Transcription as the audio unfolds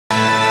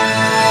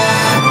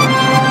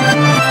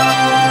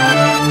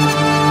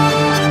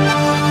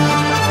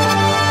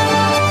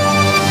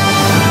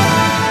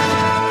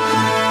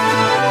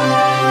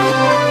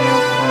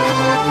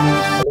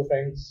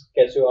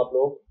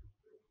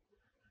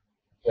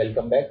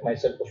Welcome back.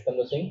 Myself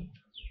Pushpender Singh,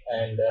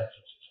 and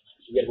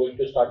we are going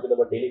to start with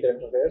our daily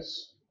current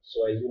affairs.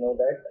 So, as you know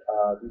that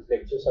these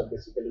lectures are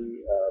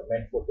basically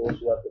meant for those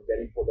who are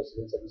preparing for the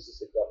civil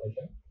services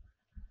examination,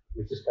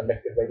 which is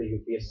conducted by the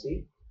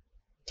UPSC.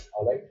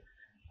 All right,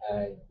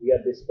 and we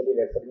are basically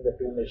referring the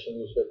two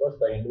national newspapers,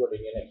 the Hindu and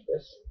Indian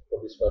Express,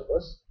 for this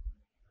purpose,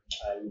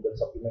 and you can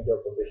supplement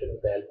your preparation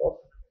with the help of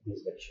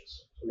these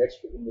lectures. So,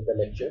 let's begin with the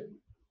lecture.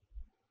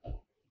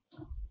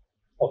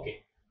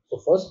 Okay,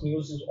 so first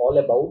news is all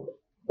about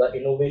the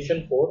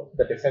innovation for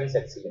the defense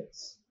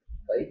excellence,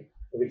 right?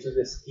 Which is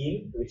a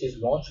scheme which is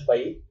launched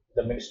by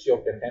the Ministry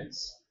of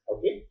Defense.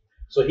 Okay,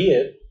 so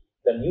here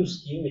the new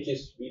scheme which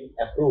is being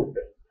approved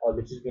or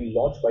which is being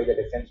launched by the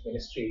Defense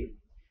Ministry.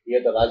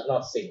 Here the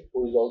Rajnath Singh,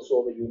 who is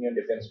also the Union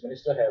Defense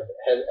Minister,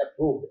 has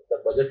approved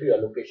the budgetary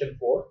allocation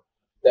for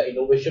the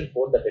innovation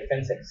for the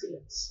defense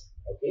excellence.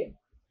 Okay,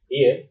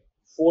 here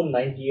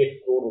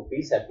 498 crore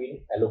rupees have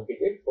been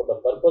allocated for the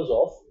purpose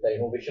of the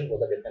innovation for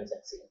the defense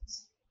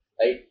excellence.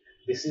 Right,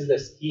 this is the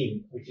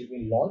scheme which is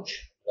being launched,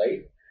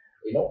 right?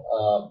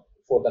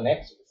 For the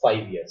next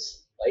 5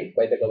 years, right,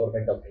 by the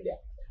government of India.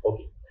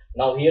 Okay.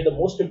 Now here the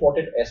most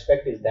important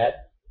aspect is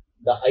that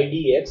the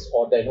IDX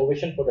or the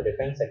innovation for the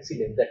defense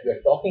excellence that we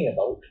are talking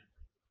about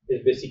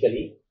is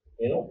basically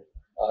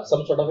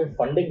some sort of a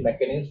funding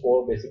mechanism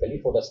for basically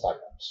for the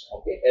startups,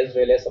 okay, as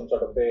well as some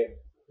sort of a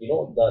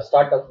the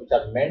startups which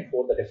are meant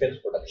for the defense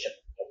production.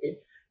 Okay,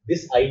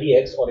 this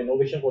IDX or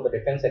innovation for the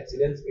defense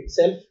excellence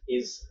itself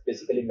is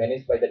basically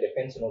managed by the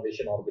Defense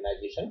Innovation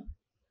Organization.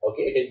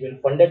 Okay, it has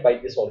been funded by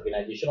this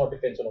organization or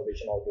Defense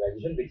Innovation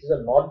Organization, which is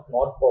a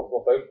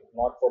not-for-profit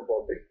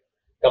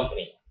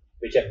company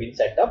which have been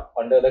set up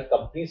under the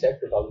Companies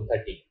Act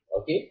 2013.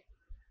 Okay,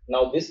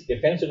 now this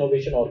Defense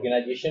Innovation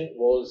Organization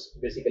was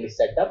basically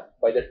set up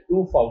by the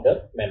two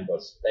founder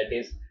members, that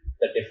is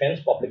the Defense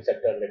Public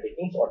Sector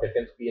Undertakings or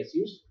Defense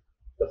PSUs.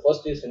 The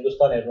first is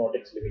Hindustan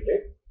Aeronautics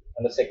Limited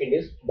and the second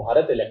is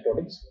Bharat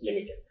Electronics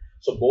Limited.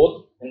 So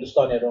both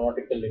Hindustan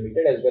Aeronautical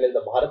Limited as well as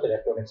the Bharat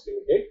Electronics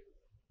Limited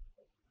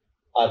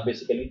are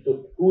basically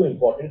two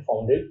important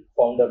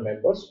founder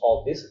members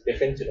of this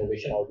Defense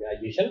Innovation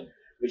Organization,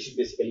 which is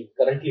basically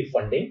currently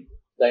funding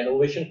the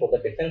innovation for the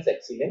defense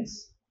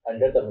excellence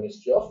under the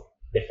Ministry of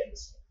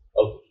Defense.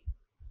 Okay.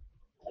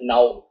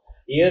 Now,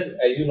 here,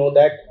 as you know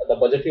that the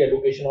budgetary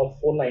allocation of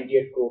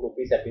 498 crore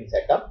rupees have been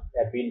set up,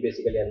 have been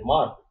basically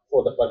unmarked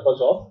for the purpose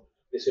of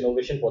this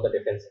innovation for the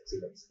defense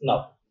excellence.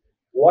 Now,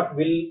 what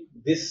will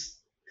this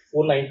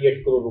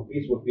 498 crore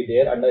rupees would be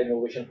there under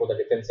innovation for the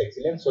defense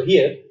excellence? So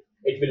here,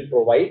 it will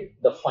provide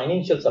the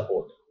financial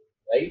support,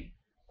 right?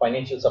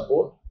 Financial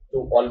support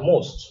to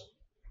almost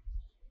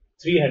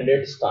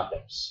 300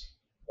 startups,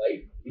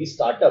 right? These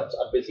startups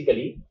are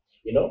basically,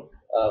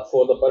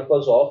 for the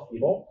purpose of,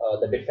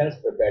 the defense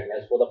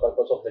preparedness, for the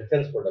purpose of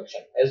defense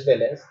production, as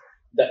well as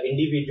the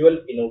individual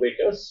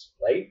innovators,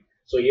 right?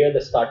 So here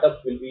the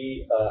startups will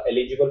be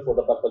eligible for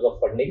the purpose of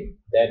funding.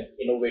 Then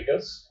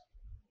innovators,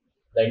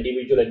 the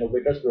individual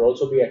innovators will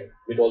also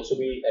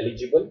be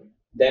eligible.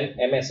 Then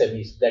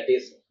MSMEs, that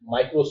is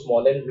micro,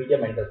 small, and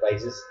medium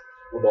enterprises,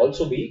 would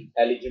also be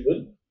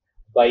eligible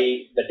by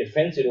the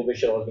Defense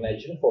Innovation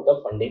Organization for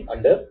the funding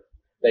under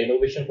the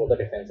innovation for the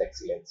defense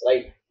excellence,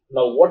 right?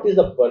 Now, what is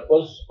the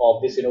purpose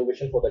of this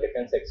innovation for the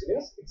defense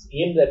excellence? It's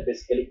aimed at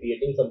basically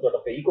creating some sort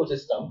of an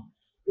ecosystem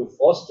to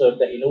foster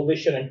the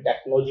innovation and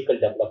technological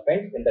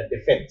development in the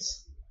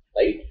defense,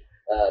 right?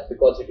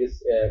 Because it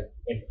is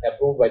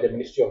approved by the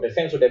Ministry of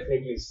Defense, so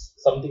definitely is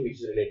something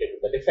which is related to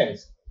the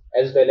defense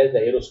as well as the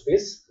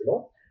aerospace,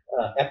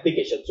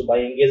 application. So by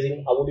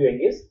engaging, how would you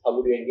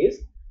engage?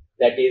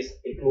 That is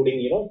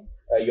including,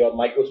 your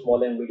micro,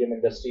 small, and medium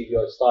industries,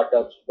 your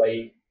startups,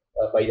 by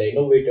the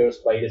innovators,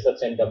 by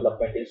research and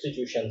development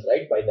institutions,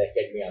 right, by the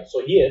academia.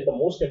 So here the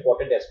most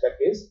important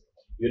aspect is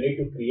you need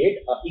to create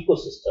an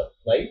ecosystem,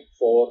 right,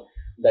 for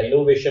the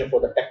innovation, for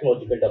the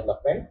technological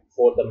development,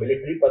 for the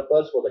military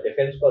purpose, for the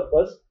defense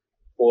purpose,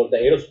 for the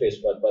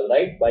aerospace purpose,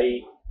 right, by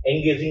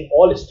engaging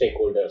all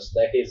stakeholders,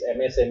 that is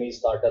MSME,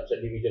 startups,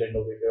 individual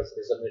innovators,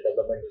 research and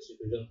development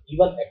institutions,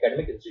 even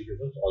academic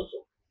institutions also,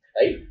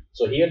 right?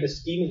 So here the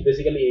scheme is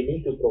basically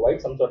aiming to provide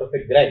some sort of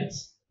a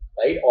grants,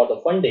 right, or the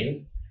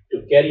funding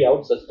to carry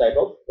out such type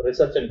of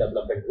research and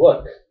development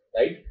work,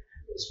 right,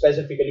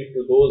 specifically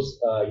to those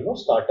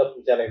startups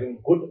which are having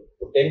good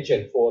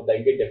potential for the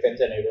Indian defense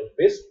and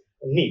aerospace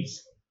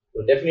needs.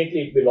 So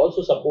definitely it will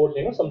also support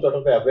some sort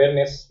of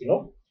awareness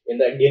in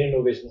the Indian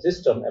innovation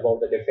system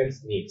about the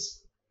defense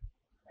needs,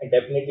 and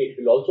definitely it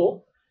will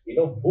also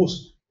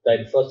boost the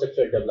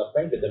infrastructure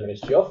development with the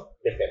Ministry of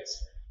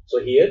Defense.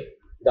 So here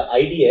the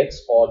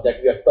IDX or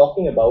that we are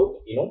talking about,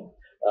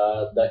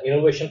 the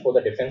innovation for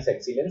the defense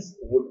excellence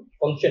would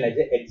function as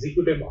an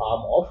executive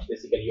arm of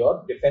basically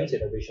your Defense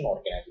Innovation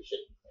Organization.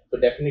 So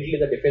definitely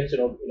the Defense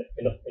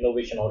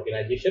Innovation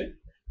Organization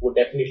would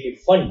definitely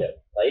fund,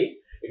 right?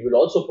 It will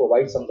also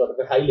provide some sort of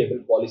a high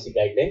level policy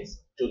guidelines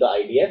to the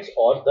IDX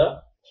or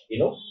the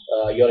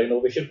your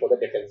innovation for the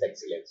defense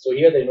excellence. So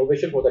here the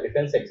innovation for the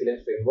defense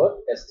excellence framework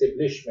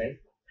establishment,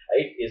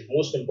 right, is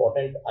most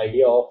important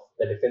idea of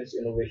the Defense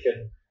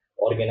Innovation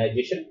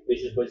Organization, which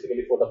is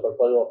basically for the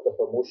purpose of the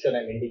promotion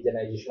and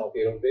indigenization of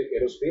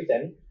aerospace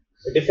and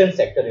the defense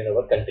sector in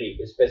our country,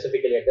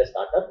 specifically at the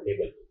startup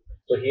level.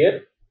 So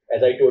here,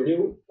 as I told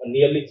you,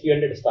 nearly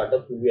 300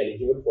 startups will be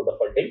eligible for the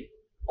funding.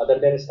 Other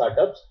than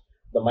startups,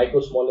 the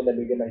micro, small, and the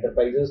medium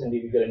enterprises,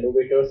 individual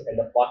innovators, and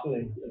the partner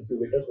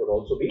incubators will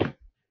also be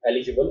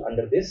eligible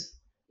under this.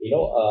 You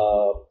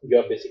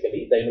are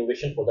basically the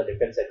innovation for the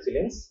defense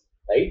excellence,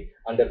 right,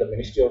 under the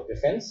Ministry of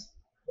Defense,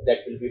 that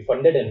will be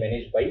funded and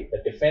managed by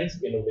the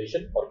Defense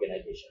Innovation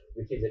Organization,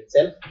 which is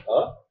itself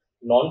a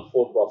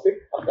non-for-profit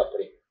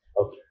company.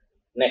 Okay.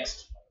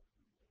 Next,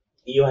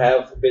 you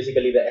have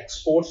basically the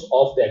exports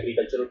of the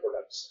agricultural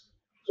products.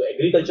 So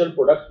agricultural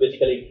products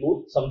basically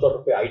include some sort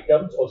of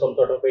items or some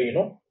sort of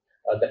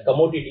the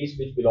commodities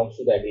which belongs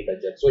to the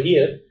agriculture. So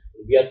here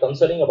we are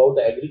concerning about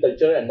the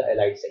agriculture and the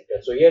allied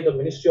sector. So here the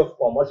Ministry of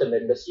Commerce and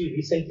the Industry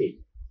recently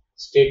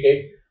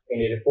stated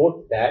in a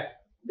report that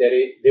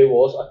there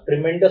was a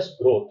tremendous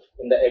growth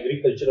in the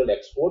agricultural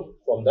export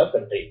from the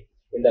country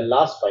in the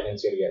last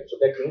financial year. So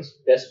that means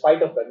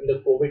despite of having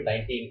the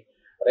COVID-19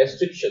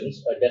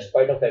 restrictions,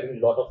 despite of having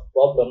a lot of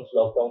problems,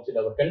 lockdowns in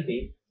our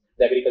country,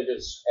 the agricultural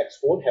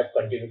export have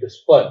continued to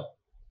spur,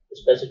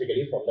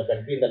 specifically from the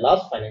country in the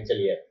last financial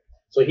year.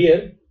 So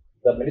here,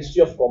 the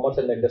Ministry of Commerce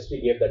and the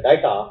Industry gave the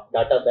data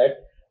that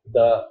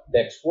the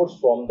exports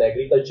from the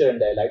agriculture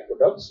and the allied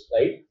products,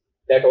 right,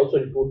 that also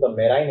include the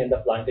marine and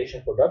the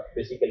plantation product,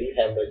 basically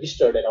have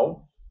registered around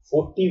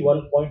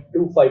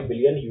 41.25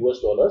 billion US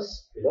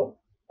dollars,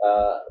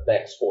 the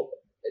export,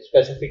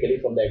 specifically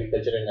from the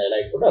agriculture and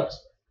allied products.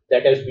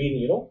 That has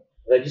been,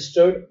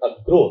 registered a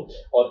growth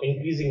or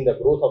increasing the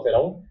growth of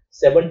around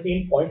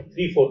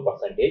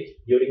 17.34%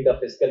 during the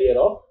fiscal year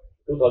of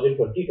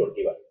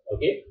 2020-21.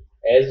 Okay,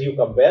 as you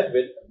compare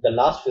with the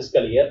last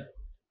fiscal year,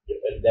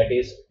 that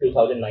is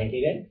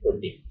 2019 and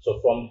 20. So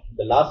from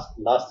the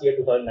last year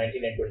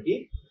 2019 and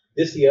 20,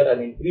 this year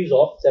an increase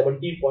of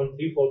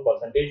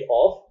 17.34%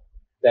 of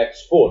the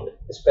export,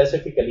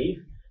 specifically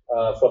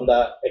from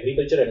the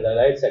agriculture and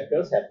allied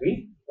sectors, have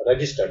been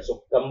registered.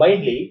 So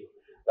combinedly,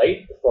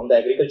 right, from the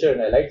agriculture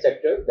and allied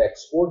sector, the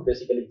export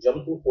basically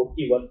jumped to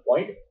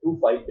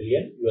 41.25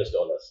 billion US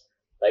dollars,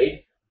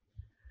 right?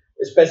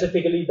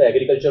 Specifically the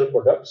agricultural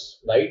products,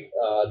 right,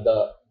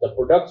 the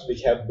products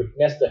which have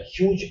witnessed a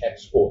huge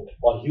export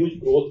or huge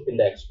growth in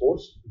the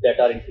exports, that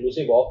are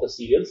inclusive of the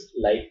cereals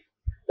like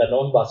the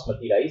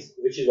non-basmati rice,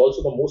 which is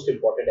also the most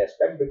important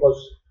aspect, because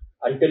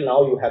until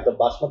now you have the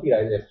basmati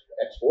rice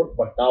export,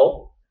 but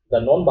now the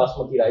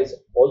non-basmati rice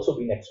also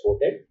been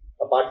exported.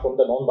 Apart from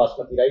the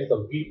non-basmati rice, the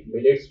wheat,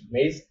 millets,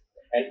 maize,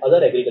 and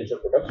other agricultural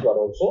products were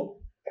also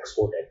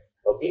exported.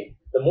 Okay,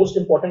 the most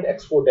important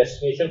export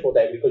destination for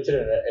the agriculture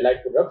and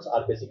allied products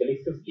are basically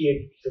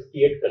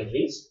 58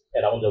 countries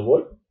around the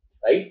world,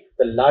 right?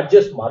 The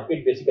largest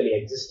market basically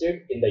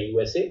existed in the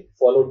USA,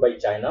 followed by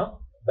China,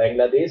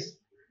 Bangladesh,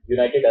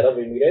 United Arab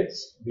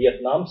Emirates,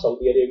 Vietnam,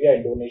 Saudi Arabia,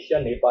 Indonesia,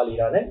 Nepal,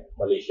 Iran, and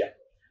Malaysia.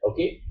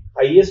 Okay,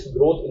 highest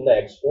growth in the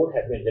export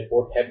have been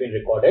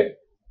recorded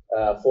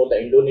for the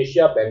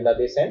Indonesia,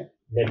 Bangladesh, and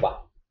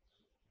Nepal.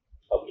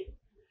 Okay,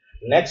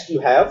 next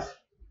you have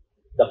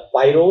the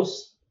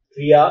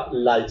Pyrostria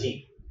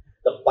lalji.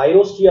 The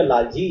Pyrostria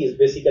lalji is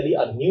basically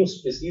a new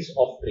species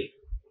of tree.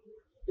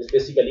 It's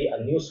basically a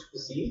new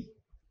species,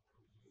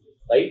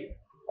 right,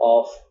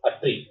 of a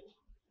tree,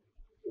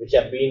 which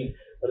have been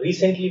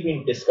recently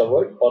been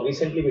discovered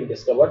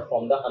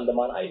from the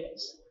Andaman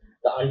Islands.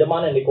 The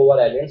Andaman and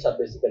Nicobar Islands are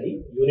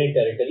basically union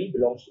territory,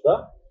 belongs to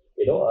the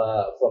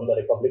from the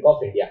Republic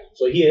of India.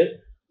 So here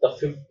the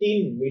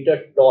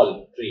 15-meter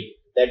tall tree,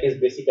 that is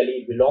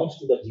basically belongs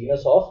to the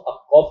genus of a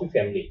coffee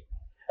family,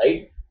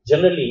 right?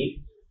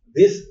 Generally,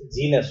 this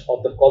genus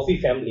of the coffee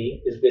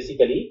family is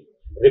basically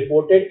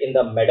reported in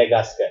the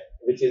Madagascar,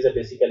 which is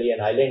basically an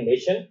island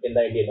nation in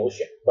the Indian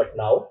Ocean. But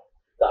now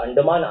the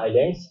Andaman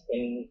Islands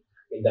in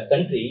the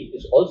country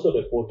is also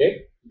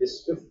reported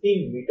this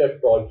 15-meter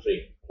tall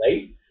tree,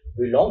 right,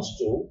 belongs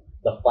to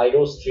the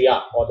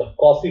Pyrostria or the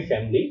coffee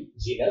family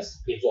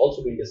genus. It's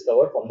also been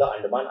discovered from the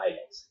Andaman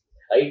Islands,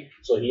 right?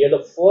 So here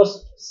the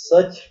first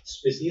such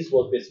species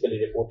was basically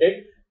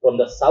reported from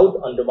the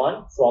South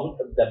Andaman, from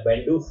the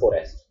Bendu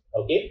forest.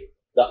 Okay,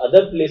 the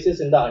other places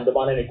in the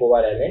Andaman and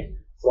Nicobar Island,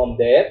 from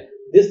there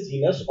this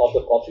genus of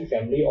the coffee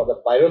family or the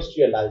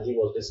Pyrostria lalji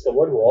was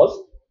discovered was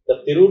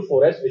the Tirur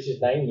forest, which is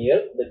lying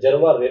near the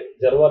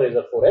Jarwa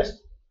Reserve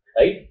forest,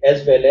 right,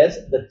 as well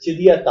as the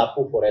Chidia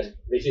Tapu forest,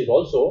 which is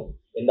also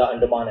in the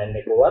Andaman and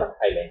Nicobar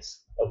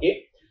Islands.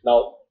 Okay,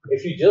 now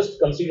if you just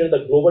consider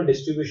the global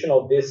distribution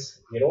of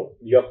this,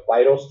 your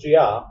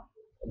Pyrostria,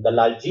 the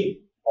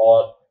lalji,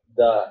 or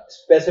the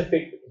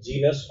specific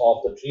genus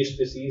of the tree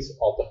species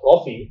of the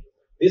coffee,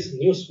 this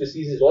new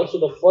species is also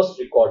the first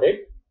recorded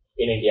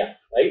in India,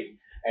 right?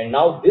 And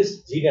now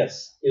this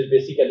genus is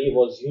basically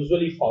was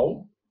usually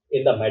found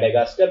in the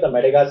Madagascar. The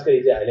Madagascar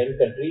is an island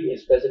country,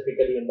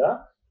 specifically in the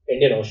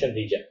Indian Ocean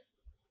region.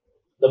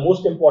 The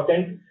most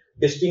important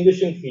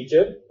distinguishing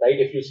feature, right,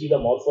 if you see the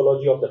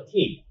morphology of the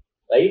tree,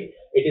 right?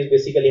 It is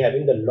basically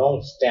having the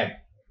long stem.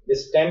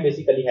 This stem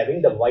basically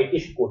having the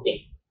whitish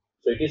coating.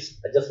 So it is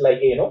just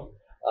like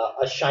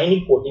a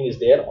shiny coating is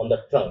there on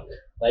the trunk,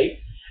 right?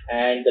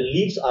 And the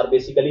leaves are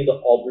basically the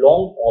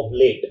oblong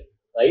oblate,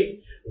 right?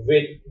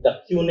 With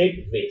the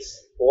cunate base.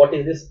 What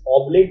is this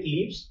oblate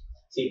leaves?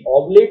 See,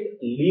 oblate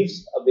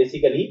leaves are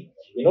basically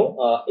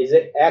is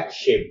a egg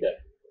shaped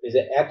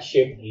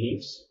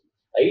leaves,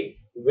 right?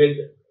 With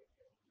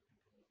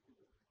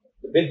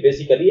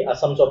basically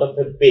some sort of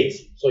a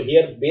base. So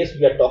here base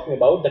we are talking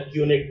about the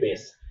cunate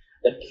base.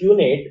 The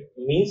cunate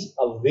means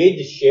a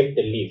wedge shaped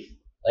leaf,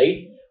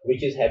 right?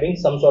 Which is having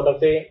some sort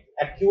of a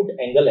acute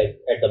angle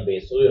at the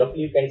base. So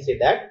roughly you can say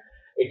that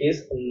it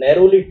is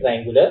narrowly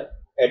triangular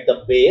at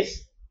the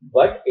base,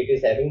 but it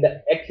is having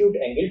the acute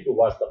angle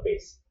towards the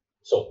base.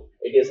 So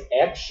it is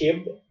egg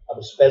shaped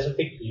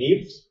specific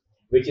leaves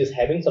which is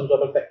having some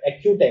sort of an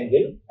acute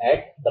angle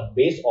at the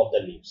base of the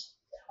leaves.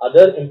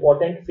 Other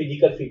important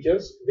physical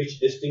features which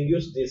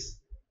distinguish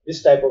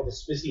this type of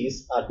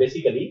species are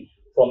basically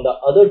from the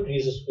other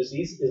trees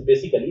species is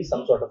basically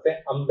some sort of an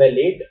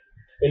umbellate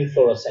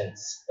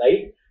inflorescence,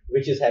 right?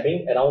 Which is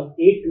having around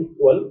 8 to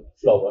 12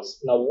 flowers.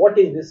 Now, what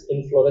is this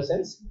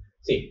inflorescence?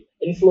 See,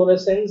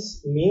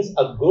 inflorescence means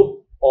a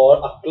group or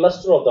a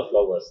cluster of the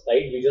flowers,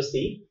 right? You just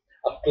see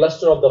a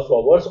cluster of the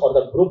flowers or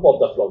the group of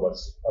the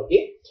flowers,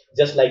 okay?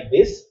 Just like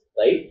this,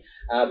 right?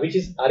 Which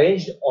is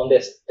arranged on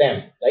the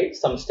stem, right?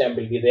 Some stem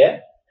will be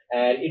there,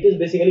 and it is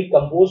basically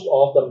composed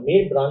of the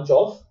main branch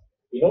of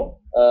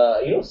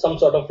some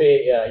sort of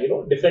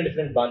a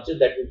different branches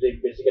that will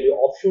basically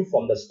offshoot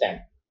from the stem.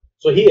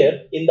 So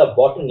here in the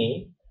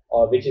botany,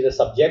 which is a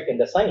subject in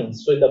the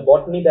science, so in the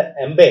botany the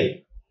umbel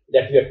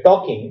that we are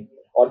talking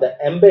or the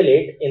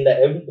umbellate in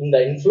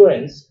the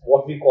influence,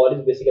 what we call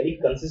is basically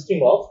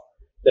consisting of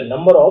the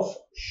number of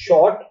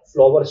short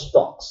flower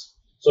stalks.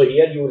 So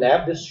here you will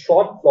have this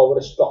short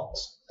flower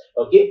stalks,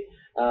 okay,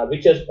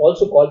 which is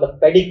also called the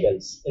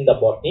pedicels in the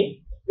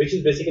botany, which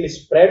is basically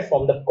spread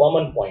from the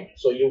common point.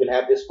 So you will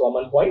have this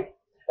common point,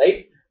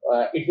 right?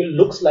 It will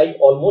looks like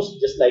almost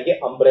just like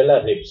a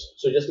umbrella ribs.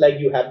 So just like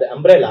you have the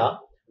umbrella,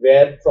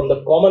 where from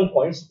the common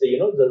points the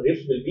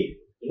ribs will be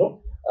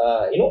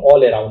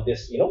all around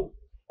this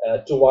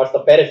towards the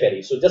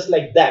periphery. So just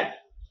like that,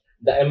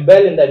 the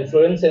umbel in the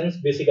inflorescence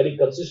basically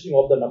consisting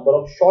of the number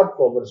of short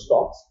flower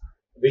stalks,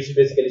 which is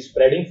basically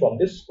spreading from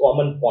this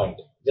common point,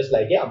 just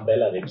like a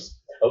umbrella ribs.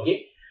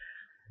 Okay.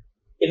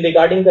 In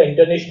regarding the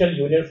International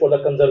Union for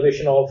the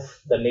Conservation of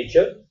the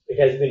Nature, it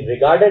has been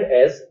regarded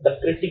as the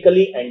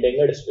critically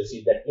endangered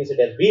species. That means it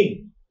has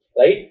been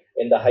right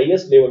in the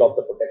highest level of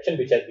the protection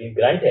which has been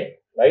granted,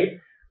 right?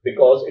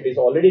 Because it is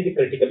already the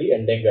critically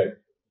endangered.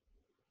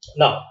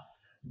 Now,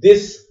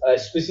 this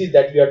species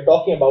that we are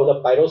talking about,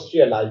 the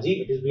Pyrostria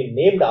lalji, it has been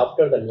named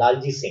after the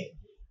Lalji Singh.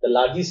 The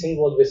Lalji Singh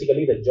was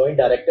basically the joint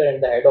director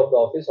and the head of the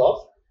office of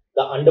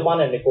the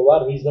Andaman and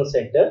Nicobar Regional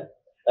Center,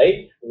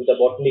 right, with the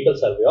Botanical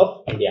Survey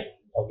of India.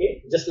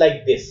 Okay, just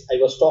like this, I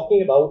was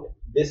talking about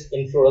this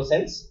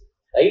inflorescence,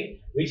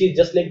 right, which is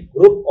just like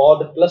group or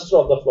the cluster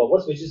of the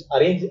flowers which is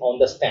arranged on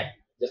the stem.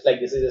 Just like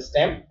this is a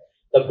stem,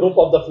 the group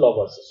of the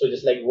flowers. So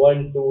just like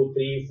 1, 2,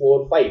 3,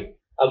 4, 5,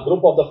 a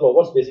group of the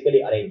flowers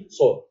basically arranged.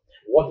 So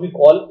what we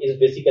call is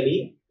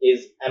basically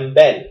is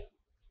umbel,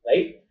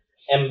 right?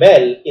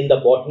 Umbel in the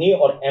botany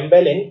or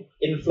umbel in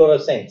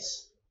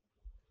inflorescence,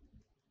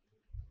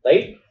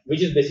 right?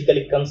 Which is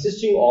basically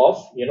consisting of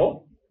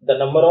the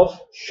number of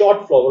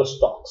short flower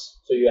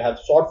stalks. So you have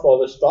short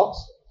flower stalks,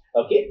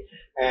 okay,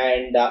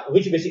 and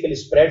which basically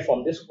spread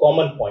from this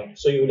common point.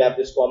 So you will have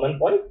this common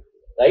point,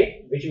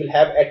 right, which will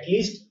have at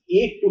least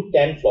 8 to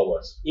 10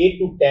 flowers, 8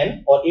 to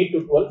 10 or 8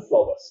 to 12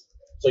 flowers.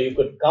 So you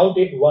could count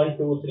it 1,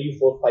 2, 3,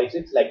 4, 5,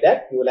 6 like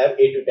that. You will have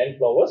 8 to 10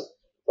 flowers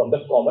from the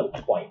common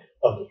point.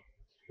 Okay.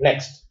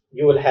 Next,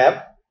 you will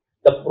have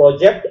the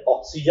project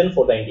Oxygen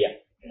for the India.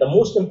 The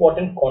most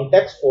important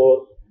context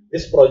for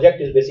this project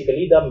is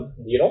basically the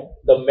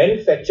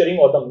manufacturing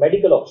or the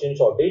medical oxygen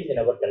shortage in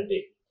our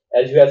country.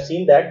 As you have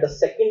seen that the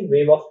second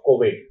wave of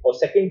COVID or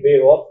second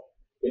wave of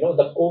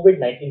the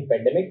COVID-19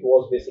 pandemic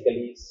was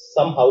basically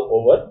somehow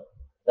over,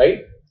 right?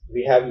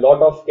 We have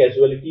lot of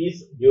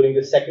casualties during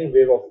the second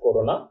wave of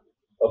corona,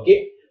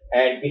 okay,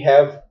 and we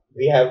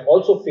have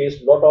also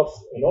faced lot of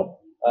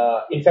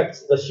in fact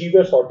the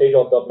severe shortage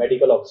of the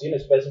medical oxygen,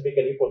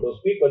 specifically for those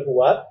people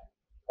who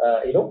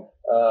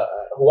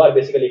are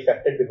basically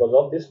affected because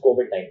of this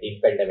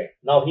COVID-19 pandemic.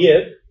 Now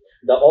here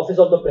the Office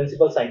of the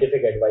Principal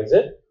Scientific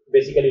Advisor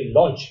basically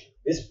launched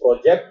this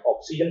project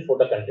Oxygen for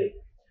the country.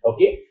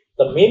 Okay,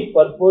 the main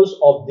purpose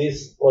of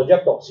this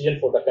project Oxygen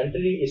for the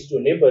country is to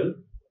enable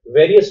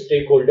various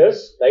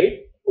stakeholders,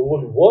 right, who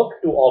would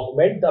work to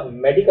augment the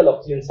medical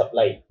oxygen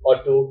supply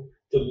or to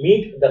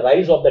meet the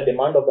rise of the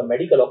demand of the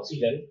medical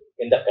oxygen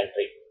in the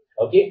country.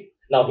 Okay,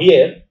 now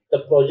here the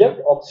project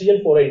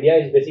Oxygen for India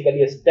is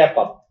basically a step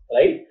up,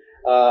 right,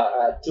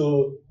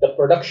 to the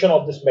production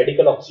of this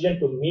medical oxygen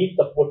to meet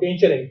the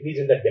potential increase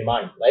in the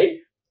demand, right,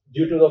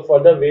 due to the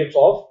further waves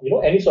of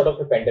any sort of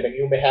a pandemic.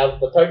 You may have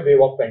the third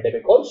wave of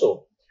pandemic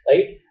also,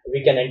 right,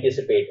 we can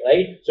anticipate,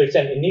 right? So it's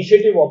an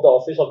initiative of the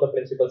Office of the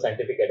Principal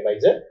Scientific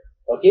Advisor,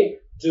 okay,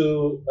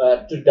 to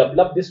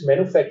develop this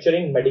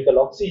manufacturing medical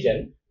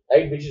oxygen,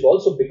 right, which has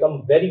also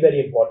become very, very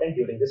important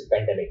during this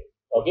pandemic.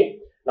 Okay,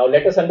 now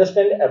let us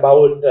understand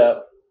about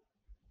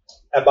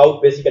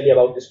basically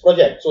about this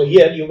project. So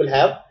here you will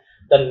have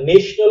the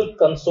National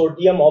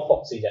Consortium of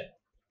Oxygen.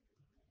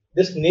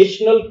 This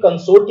National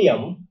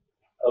Consortium,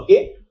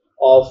 okay,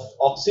 of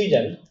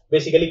oxygen,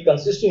 basically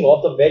consisting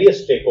of the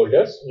various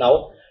stakeholders.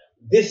 Now,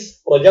 this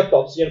project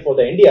oxygen for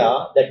the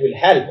India, that will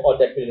help or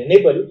that will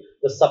enable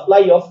the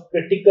supply of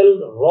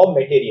critical raw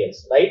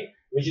materials, right,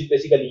 which is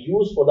basically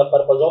used for the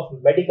purpose of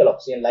medical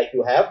oxygen, like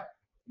you have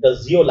the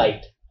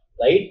zeolite,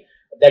 right,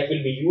 that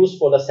will be used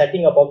for the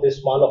setting up of the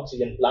small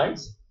oxygen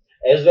plants,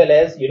 as well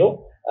as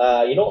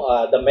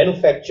the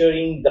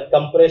manufacturing, the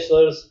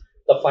compressors,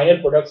 the final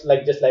products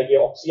like just like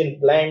your oxygen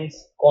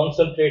plants,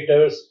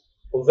 concentrators,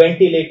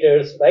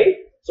 ventilators, right?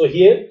 So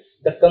here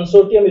the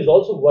consortium is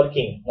also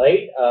working,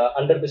 right,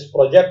 under this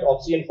project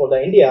oxygen for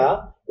the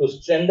India, to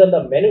strengthen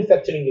the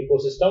manufacturing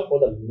ecosystem for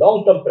the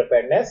long-term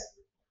preparedness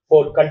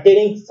for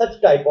containing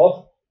such type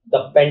of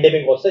the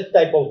pandemic or such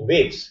type of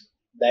waves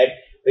that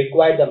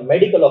require the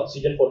medical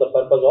oxygen for the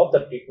purpose of the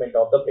treatment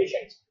of the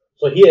patients.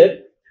 So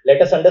here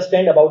let us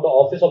understand about the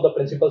Office of the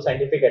Principal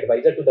Scientific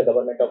Advisor to the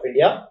Government of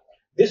India.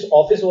 This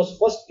office was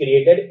first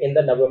created in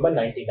the November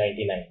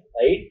 1999,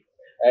 right?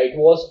 It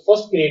was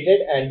first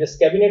created, and this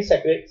cabinet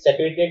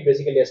secretariat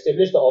basically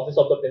established the Office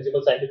of the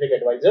Principal Scientific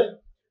Advisor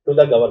to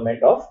the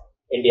Government of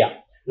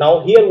India.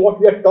 Now here what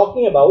we are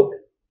talking about,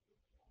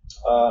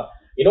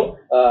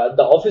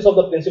 the Office of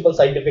the Principal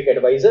Scientific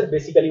Advisor,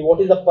 basically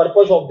what is the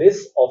purpose of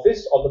this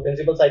Office of the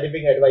Principal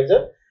Scientific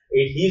Advisor?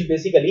 He is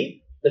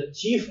basically the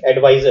chief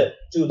advisor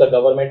to the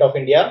Government of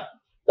India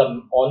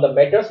on the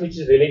matters which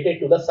is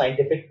related to the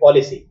scientific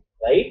policy,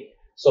 right?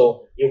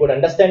 So you could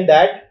understand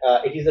that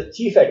it is a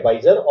chief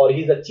advisor, or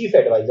he is a chief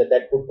advisor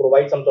that could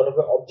provide some sort of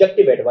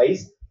objective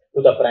advice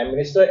to the Prime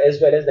Minister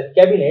as well as the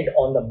cabinet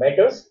on the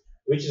matters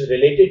which is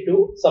related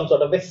to some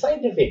sort of a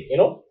scientific,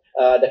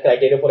 the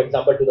criteria, for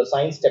example, to the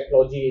science,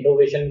 technology,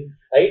 innovation,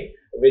 right,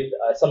 with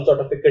some sort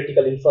of a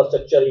critical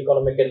infrastructure,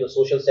 economic and the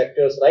social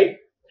sectors, right?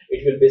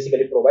 It will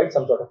basically provide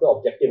some sort of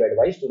objective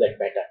advice to that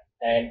matter.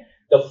 And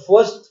the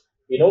first,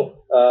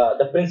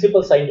 the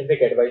principal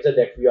scientific advisor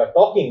that we are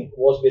talking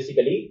was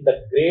basically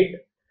the great,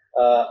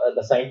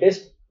 the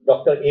scientist,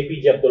 Dr.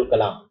 APJ Abdul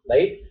Kalam,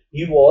 right?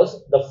 He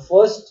was the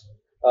first,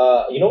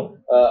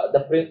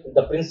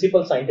 the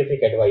principal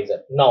scientific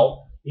advisor.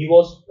 Now, he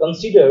was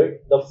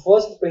considered the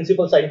first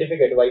principal scientific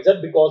advisor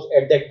because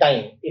at that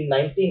time, in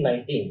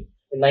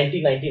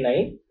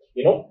 1999,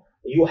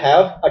 you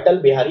have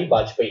Atal Bihari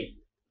Vajpayee.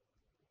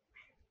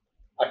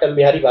 Atal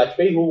Bihari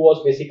Vajpayee, who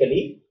was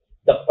basically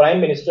the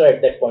Prime Minister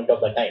at that point of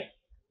the time.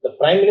 The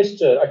Prime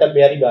Minister, Atal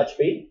Bihari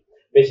Vajpayee,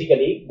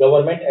 basically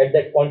government at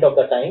that point of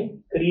the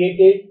time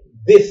created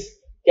this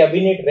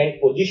cabinet rank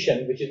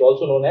position, which is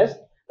also known as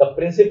the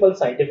Principal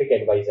Scientific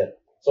Advisor.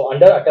 So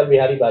under Atal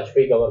Bihari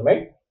Vajpayee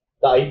government,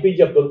 the IPJ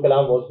Abdul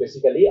Kalam was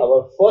basically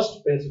our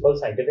first Principal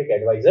Scientific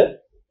Advisor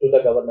to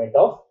the Government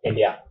of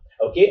India.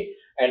 Okay,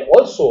 and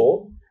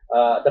also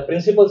the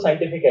Principal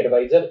Scientific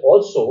Advisor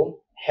also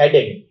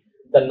heading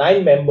the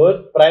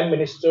 9-member Prime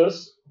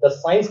Minister's the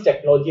Science,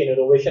 Technology and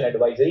Innovation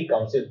Advisory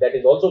Council, that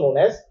is also known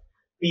as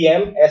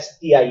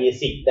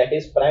PMSTIAC, that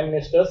is Prime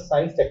Minister's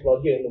Science,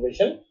 Technology and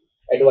Innovation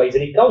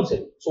Advisory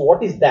Council. So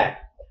what is that?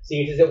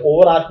 See, it is an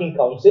overarching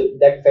council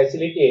that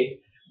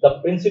facilitates the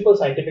Principal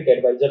Scientific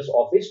Advisor's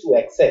office to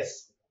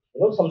access,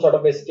 some sort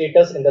of a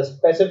status in the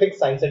specific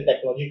science and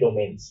technology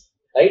domains,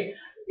 right?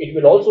 It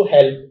will also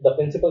help the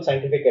Principal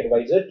Scientific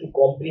Advisor to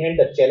comprehend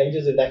the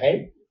challenges in the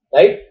hand,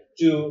 right?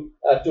 To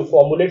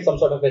formulate some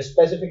sort of a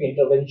specific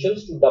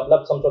interventions to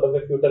develop some sort of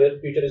a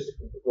futuristic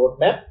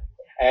roadmap,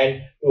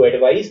 and to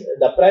advise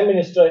the Prime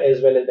Minister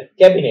as well as the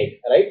cabinet,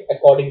 right,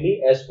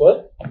 accordingly as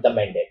per the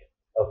mandate.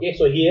 Okay,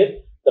 so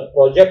here the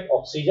project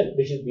oxygen,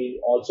 which is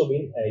also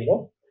been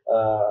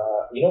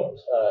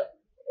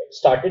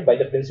started by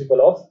the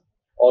principal of,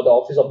 or the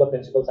Office of the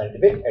Principal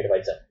Scientific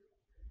Advisor.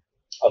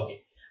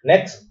 Okay,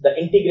 next, the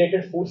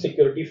integrated food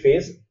security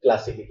phase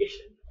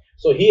classification.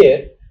 So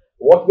here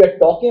what we are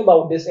talking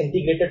about, this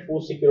integrated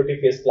food security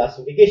phase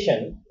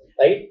classification,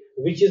 right,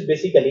 which is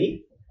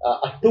basically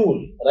a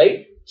tool,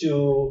 right,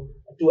 to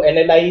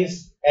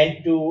analyze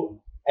and to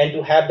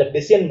have the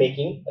decision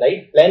making,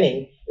 right,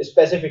 planning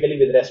specifically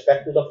with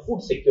respect to the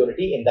food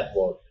security in that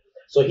world.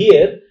 So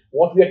here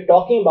what we are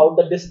talking about,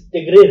 that this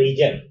Tigray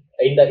region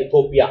in the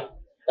Ethiopia,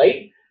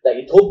 right? The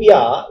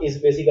Ethiopia is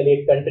basically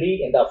a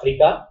country in the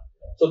Africa.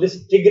 So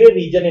this Tigray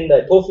region in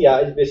the Ethiopia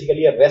is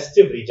basically a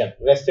restive region.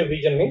 Restive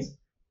region means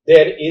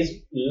there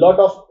is lot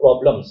of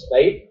problems,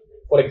 right?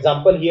 For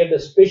example, here the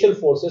special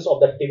forces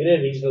of the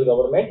Tigray regional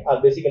government are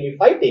basically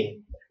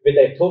fighting with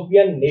the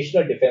Ethiopian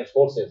National Defense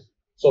Forces.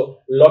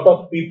 So lot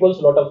of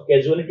people's, lot of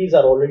casualties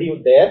are already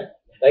there,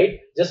 right?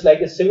 Just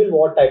like a civil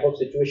war type of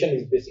situation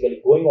is basically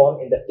going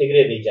on in the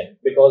Tigray region,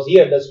 because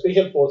here the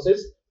special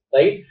forces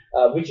right,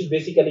 which is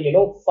basically,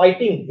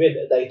 fighting with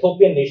the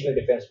Ethiopian National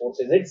Defense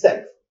Forces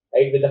itself,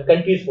 right, with the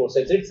country's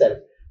forces itself.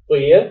 So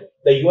here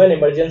the UN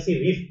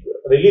Emergency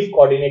Relief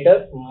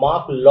Coordinator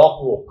Mark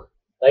Lockwok,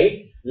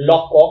 right,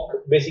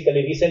 Lockwok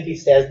basically recently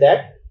says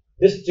that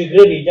this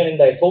Tigray region in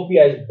the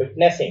Ethiopia is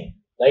witnessing,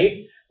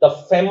 right,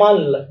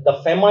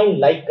 the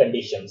famine-like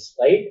conditions,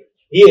 right.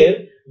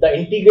 Here, the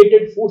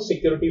Integrated Food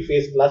Security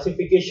Phase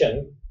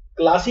Classification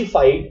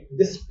classified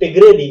this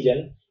Tigray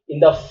region in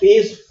the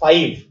phase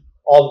 5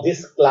 of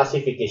this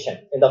classification.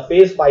 In the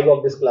phase 5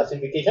 of this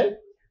classification.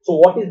 So,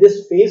 what is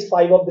this phase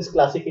 5 of this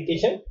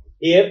classification?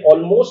 Here,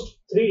 almost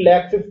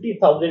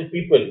 350,000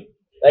 people,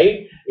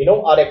 right,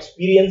 are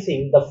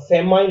experiencing the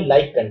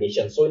famine-like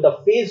conditions. So, in the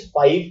phase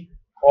 5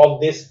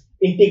 of this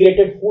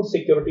Integrated Food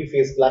Security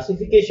Phase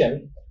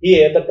Classification,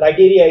 here the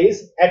criteria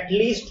is at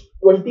least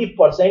 20%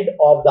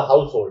 of the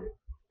household,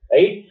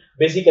 right,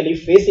 basically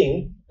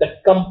facing the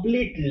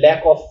complete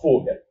lack of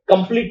food,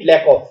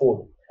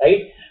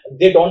 right.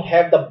 They don't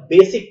have the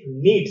basic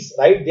needs,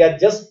 right. They are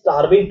just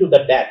starving to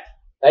the death,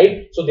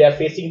 right. So they are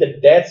facing the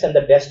deaths and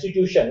the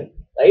destitution,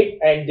 right.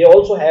 And they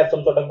also have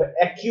some sort of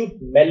acute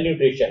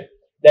malnutrition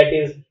that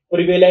is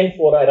prevalent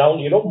for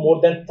around,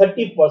 more than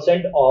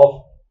 30%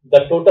 of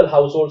the total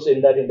households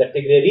in the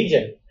Tigray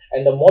region,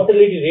 and the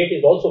mortality rate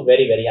is also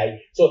very, very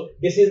high. So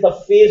this is the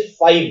phase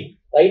 5,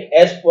 right,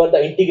 as per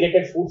the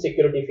Integrated Food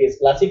Security Phase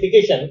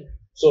Classification.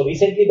 So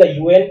recently the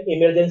UN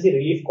Emergency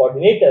Relief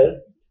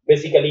Coordinator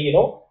basically,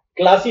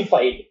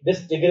 classified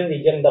this Tigray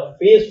region in the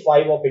phase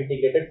 5 of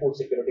Integrated Food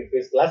Security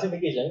Phase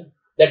Classification.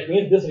 That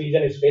means this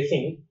region is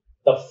facing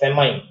the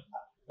famine.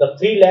 The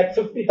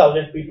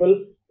 350,000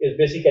 people is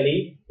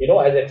basically,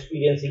 as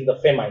experiencing the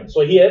famine.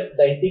 So here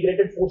the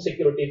Integrated Food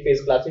Security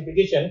Phase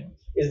Classification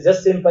is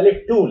just simply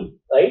a tool,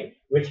 right,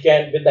 which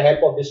can, with the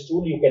help of this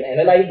tool, you can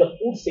analyze the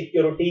food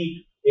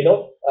security,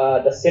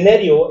 the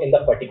scenario in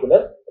the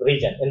particular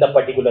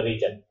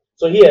region.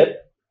 So here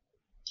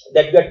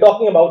that we are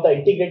talking about the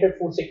Integrated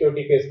Food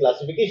Security Phase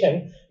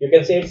Classification, you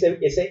can say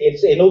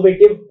it's an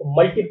innovative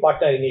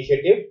multi-partner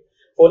initiative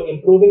for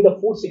improving the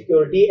food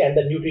security and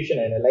the nutrition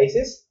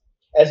analysis,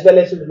 as well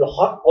as it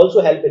will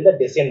also help in the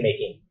decision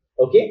making.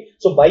 Okay,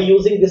 so by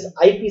using this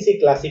IPC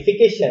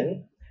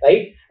classification,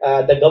 right,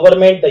 the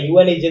government, the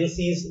UN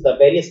agencies, the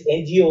various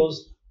NGOs,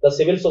 the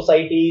civil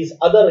societies,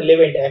 other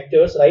relevant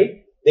actors,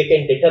 right, they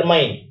can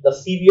determine the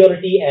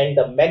severity and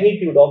the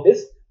magnitude of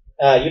this,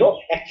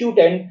 acute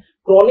and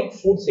chronic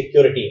food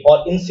security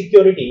or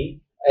insecurity,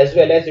 as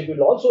well as it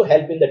will also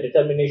help in the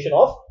determination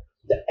of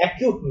the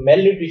acute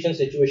malnutrition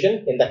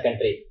situation in the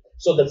country.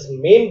 So the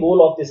main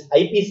goal of this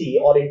IPC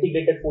or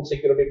Integrated Food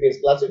Security Phase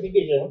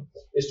Classification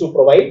is to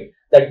provide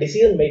the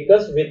decision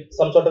makers with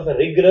some sort of a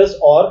rigorous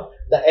or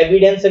the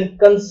evidence and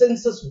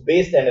consensus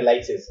based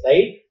analysis,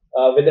 right,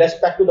 with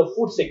respect to the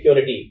food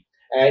security,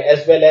 and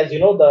as well as,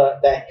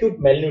 the acute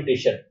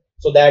malnutrition,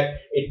 so that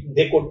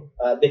they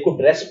could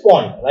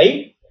respond,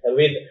 right,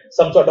 with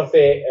some sort of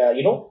a,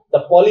 the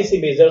policy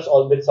measures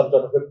or with some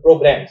sort of a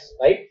programs,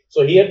 right.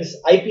 So here this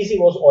IPC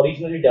was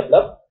originally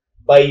developed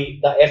by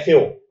the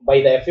FAO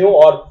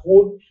or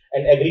Food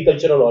and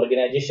Agricultural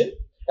Organization,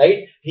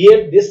 right.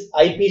 Here this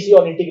IPC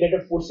or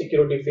Integrated Food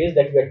Security Phase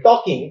that we are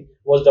talking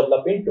was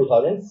developed in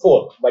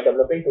 2004,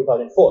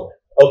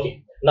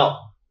 Okay,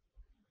 now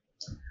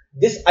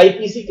this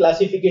IPC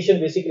classification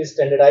basically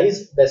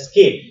standardized the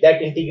scale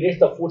that integrates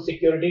the food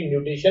security,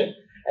 nutrition,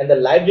 and the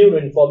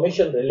livelihood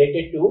information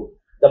related to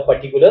the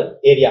particular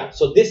area.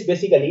 So this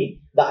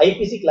basically, the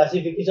IPC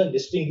classification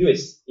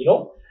distinguishes,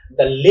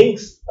 the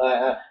links,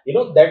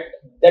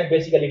 that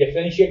basically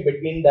differentiate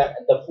between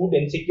the food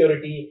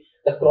insecurity,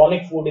 the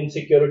chronic food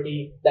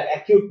insecurity, the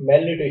acute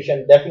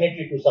malnutrition,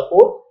 definitely to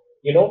support,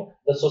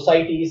 the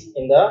societies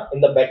in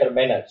the better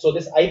manner. So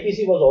this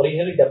IPC was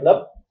originally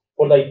developed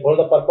for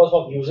the purpose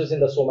of uses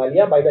in the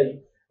Somalia by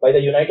the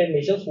United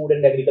Nations Food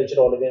and Agriculture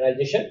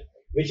Organization,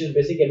 which is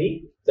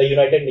basically the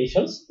United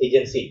Nations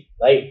agency,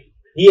 right.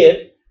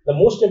 Here the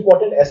most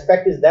important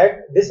aspect is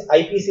that this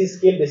IPC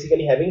scale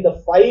basically having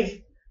the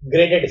 5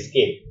 graded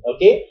scale.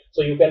 Okay,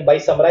 so you can, by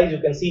summarize, you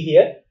can see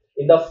here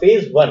in the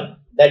phase 1,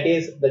 that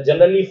is the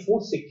generally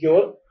food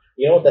secure,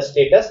 the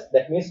status,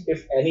 that means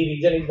if any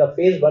region is the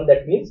phase 1,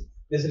 that means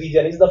this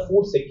region is the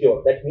food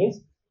secure. That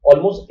means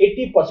almost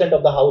 80%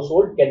 of the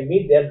household can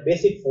meet their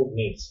basic food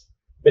needs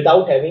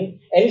without having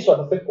any sort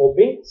of a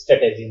coping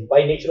strategy.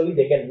 By naturally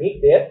they can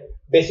meet their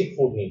basic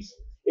food needs.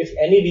 If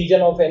any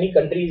region of any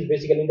country is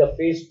basically in the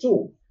phase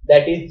 2,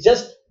 that is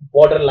just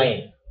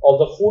borderline of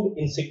the food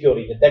insecure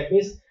region, that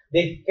means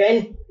they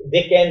can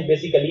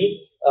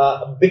basically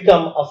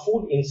become a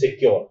food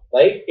insecure,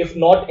 right, if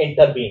not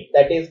intervene,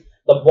 that is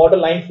the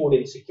borderline food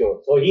insecure.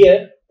 So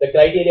here the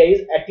criteria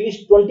is at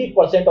least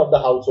 20% of the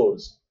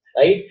households,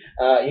 right,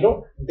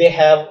 they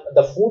have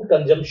the food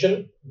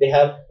consumption, they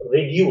have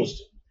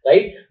reduced,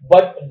 right,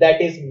 but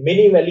that is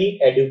minimally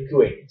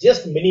adequate,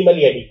 just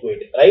minimally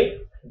adequate, right.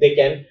 They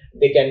can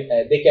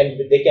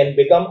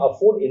become a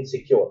food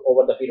insecure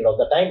over the period of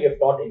the time if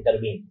not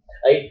intervene,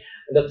 right.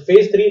 The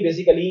phase 3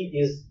 basically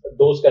is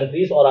those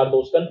countries, or are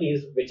those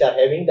countries which are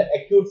having the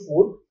acute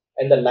food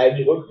and the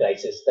livelihood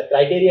crisis. The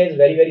criteria is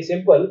very, very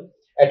simple.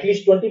 At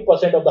least 20%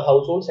 of the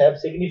households have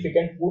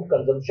significant food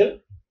consumption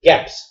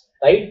gaps,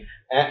 right?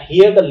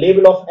 Here the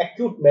level of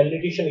acute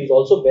malnutrition is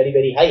also very,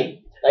 very high,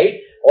 right?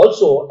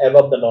 Also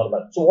above the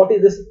normal. So what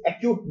is this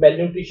acute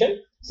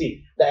malnutrition?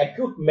 See, the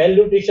acute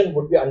malnutrition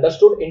would be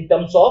understood in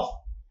terms of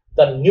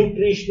the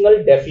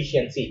nutritional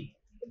deficiency.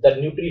 The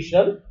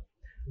nutritional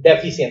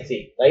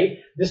deficiency, right?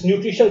 This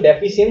nutritional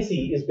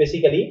deficiency is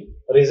basically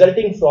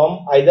resulting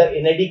from either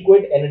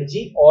inadequate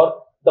energy or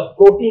the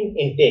protein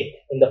intake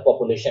in the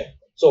population.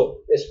 So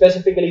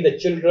specifically the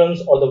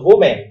children's or the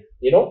women,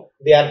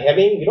 they are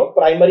having,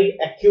 primary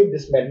acute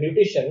this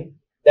malnutrition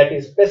that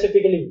is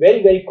specifically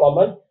very, very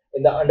common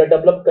in the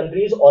underdeveloped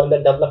countries or in the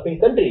developing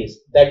countries.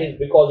 That is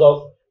because of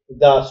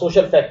the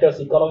social factors,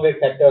 economic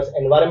factors,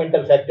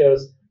 environmental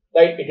factors,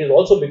 right? It is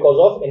also because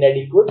of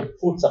inadequate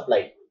food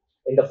supply.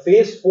 In the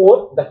phase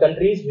 4, the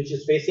countries which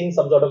is facing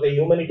some sort of a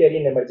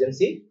humanitarian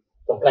emergency,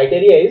 the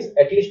criteria is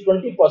at least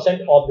 20%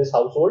 of this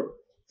household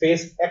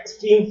face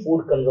extreme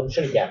food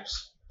consumption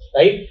gaps,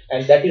 right?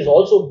 And that is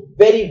also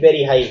very,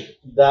 very high,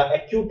 the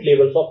acute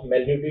levels of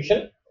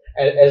malnutrition,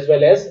 as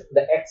well as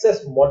the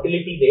excess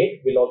mortality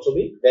rate will also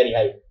be very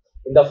high.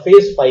 In the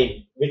phase 5,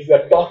 which we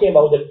are talking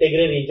about the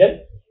Tigray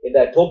region in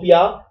the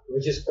Ethiopia,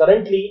 which is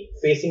currently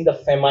facing the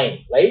famine,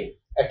 right?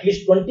 At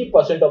least 20%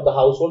 of the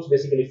households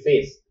basically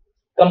face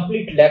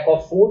complete lack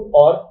of food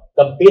or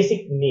the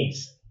basic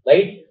needs,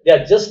 right? They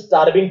are just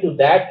starving to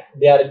that.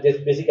 They are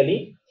just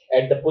basically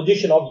at the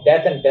position of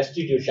death and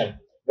destitution,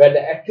 where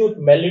the acute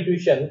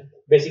malnutrition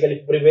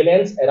basically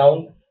prevalence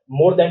around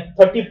more than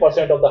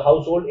 30% of the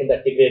household in the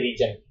Tigray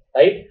region,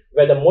 right?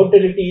 Where the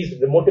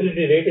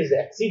mortality rate is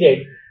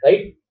exceeded,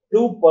 right?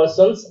 2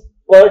 persons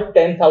per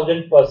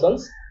 10,000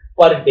 persons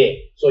per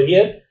day. So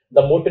here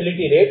the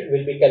mortality rate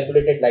will be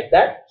calculated like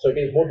that. So it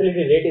is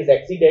mortality rate is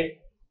exceeded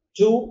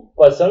 2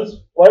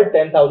 persons per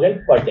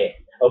 10,000 per day.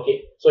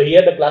 Okay. So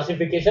here the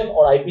classification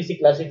or IPC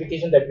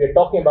classification that we are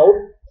talking about,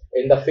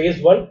 in the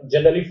phase 1,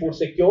 generally food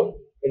secure.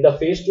 In the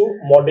phase 2,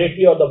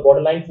 moderately or the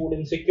borderline food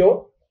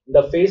insecure. In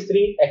the phase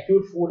 3,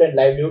 acute food and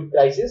livelihood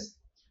crisis.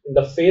 In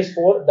the phase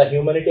 4, the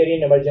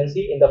humanitarian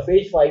emergency. In the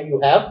phase 5, you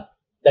have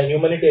the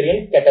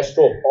humanitarian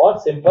catastrophe or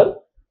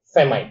simple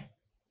famine.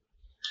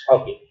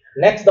 Okay.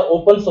 Next, the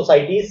open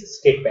societies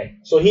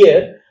statement. So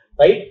here,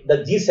 right, the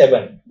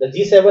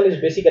G7 is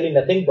basically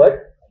nothing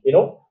but,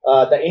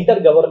 the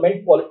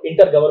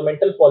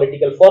intergovernmental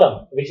political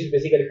forum, which is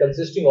basically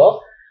consisting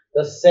of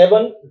the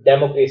 7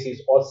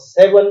 democracies or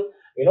 7,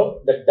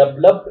 the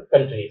developed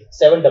countries,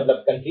 7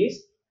 developed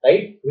countries,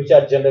 right, which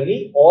are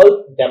generally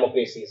all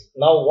democracies.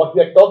 Now, what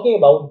we are talking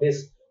about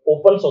this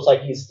open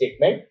society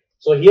statement.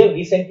 So here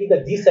recently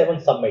the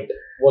G7 summit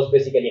was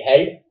basically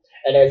held,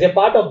 and as a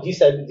part of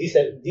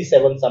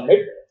G7 summit,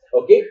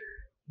 okay,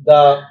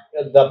 the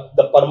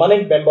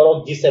permanent member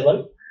of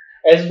G7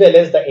 as well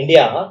as the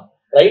India,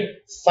 right,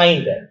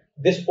 signed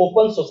this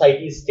open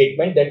society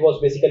statement that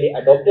was basically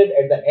adopted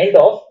at the end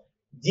of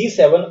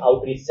G7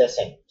 outreach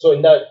session. So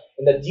in the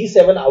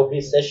G7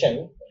 outreach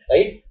session,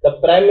 right, the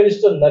Prime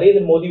Minister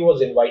Narendra Modi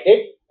was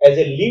invited as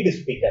a lead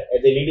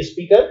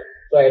speaker.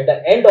 So at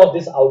the end of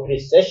this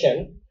outreach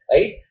session,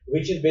 right,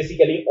 which is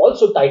basically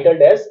also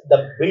titled as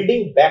the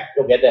Building Back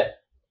Together,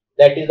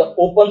 that is the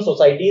open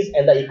societies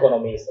and the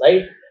economies,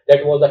 right?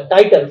 That was the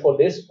title for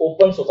this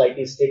open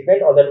society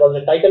statement, or that was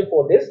the title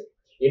for this,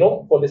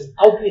 for this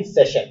outreach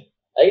session,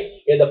 right?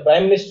 Here the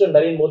Prime Minister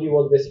Narendra Modi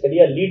was basically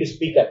a lead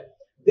speaker.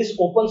 This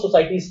open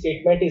society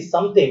statement is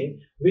something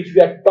which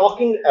we are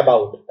talking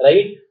about,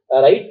 right?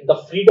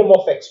 The freedom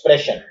of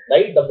expression,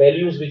 right? The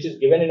values which is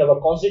given in our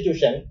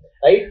constitution,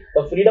 right?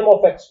 The freedom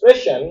of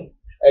expression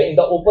in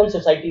the open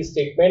society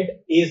statement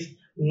is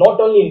not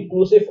only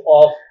inclusive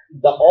of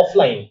the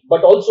offline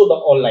but also the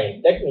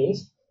online. That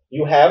means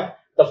you have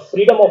the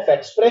freedom of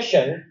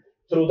expression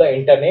through the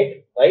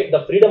internet, right?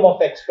 The freedom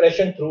of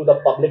expression through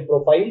the public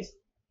profiles,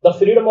 the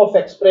freedom of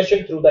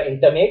expression through the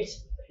internets.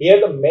 Here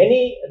the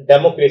many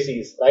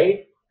democracies,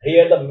 right?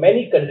 Here the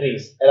many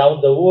countries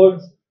around the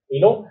world,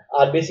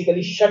 are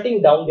basically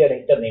shutting down their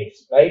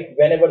internets, right?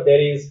 Whenever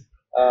there is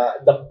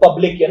the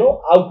public,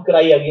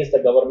 outcry against the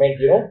government,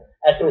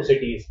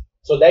 atrocities.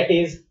 So that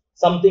is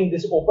something.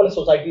 This open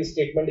society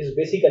statement is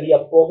basically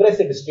a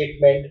progressive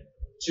statement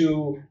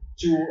to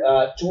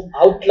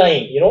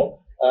outline,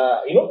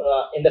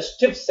 in the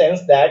strict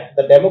sense that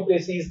the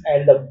democracies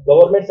and the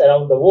governments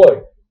around the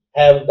world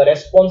have the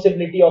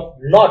responsibility of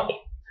not,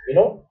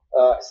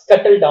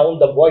 scuttle down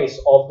the voice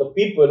of the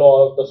people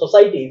or the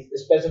societies,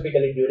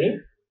 specifically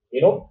during,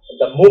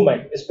 the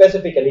movement,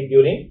 specifically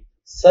during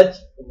such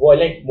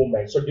violent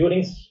movements. So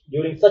during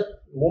such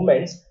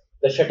movements,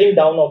 the shutting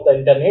down of the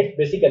internet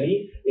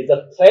basically is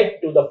a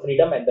threat to the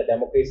freedom and the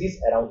democracies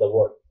around the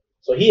world.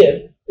 So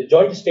here the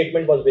joint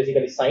statement was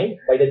basically signed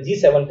by the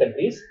G7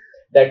 countries.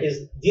 That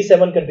is,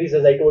 G7 countries,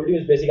 as I told you,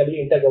 is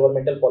basically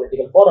intergovernmental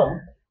political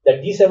forum. The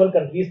G7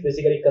 countries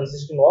basically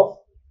consisting of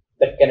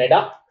the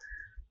Canada,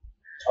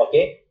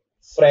 okay,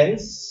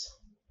 France,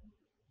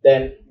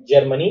 then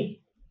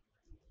Germany,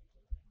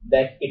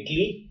 then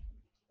Italy,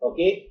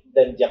 okay,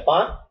 then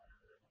Japan,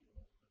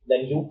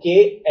 then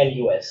UK and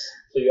US.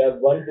 So you have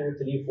 1,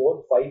 2, 3,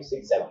 4, 5,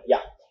 6, 7.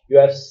 Yeah, you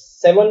have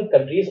 7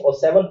 countries or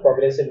 7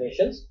 progressive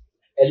nations.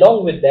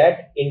 Along with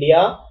that,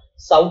 India,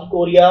 South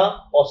Korea,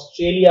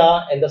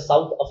 Australia, and the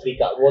South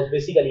Africa was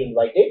basically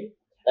invited,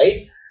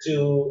 right,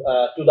 to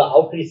the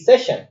outreach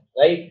session.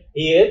 Right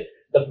here,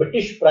 the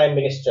British Prime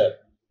Minister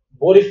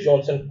Boris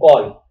Johnson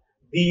called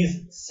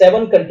these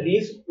 7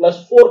 countries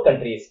plus 4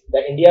 countries: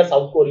 the India,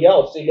 South Korea,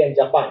 Australia, and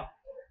Japan.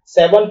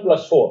 7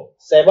 plus 4,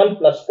 7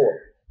 plus 4.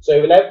 So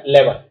you will have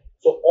 11.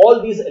 So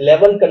all these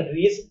 11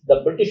 countries,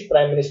 the British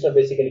Prime Minister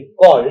basically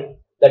called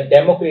the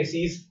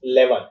democracies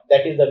 11.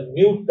 That is the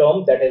new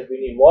term that has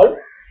been evolved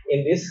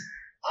in this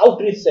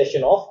outreach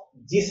session of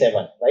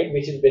G7, right,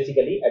 which is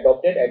basically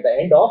adopted at the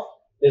end of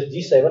this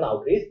G7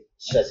 outreach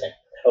session.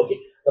 Okay.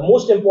 The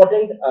most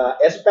important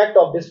aspect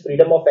of this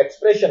freedom of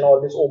expression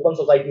or this open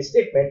society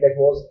statement that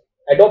was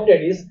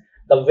adopted is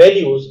the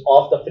values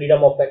of the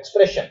freedom of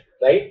expression,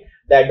 right?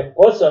 That the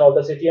person or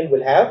the citizen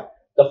will have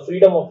the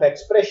freedom of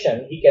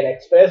expression. He can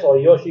express, or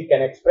he or she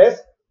can express,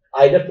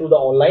 either through the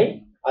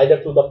online,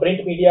 either through the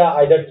print media,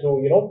 either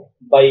through,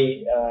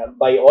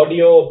 by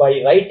audio,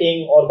 by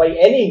writing, or by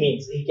any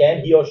means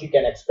he or she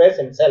can express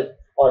himself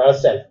or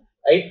herself,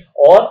 right,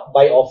 or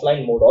by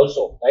offline mode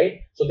also, right.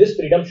 So this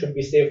freedom should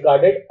be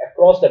safeguarded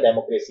across the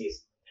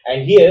democracies.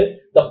 And here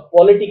the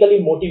politically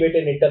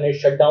motivated internet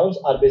shutdowns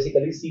are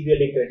basically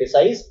severely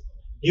criticized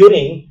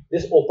during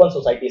this open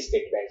society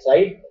statements,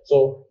 right.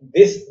 So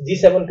this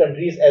G7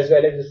 countries as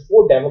well as these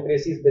 4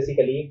 democracies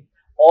basically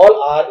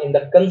all are in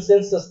the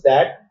consensus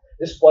that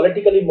this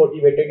politically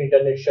motivated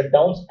internet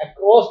shutdowns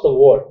across the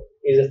world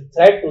is a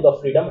threat to the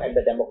freedom and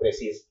the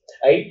democracies,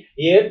 right.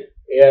 Here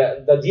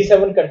the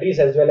G7 countries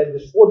as well as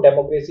these 4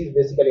 democracies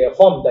basically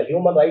affirm the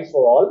human rights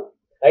for all,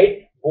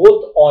 right,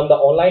 both on the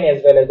online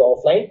as well as the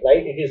offline,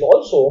 right. It is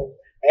also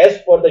as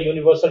per the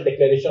Universal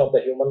Declaration of the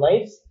Human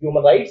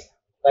Rights,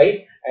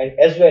 right, and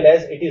as well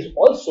as it is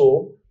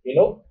also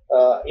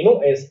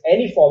as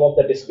any form of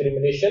the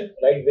discrimination,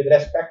 right, with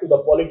respect to the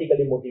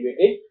politically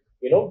motivated,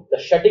 the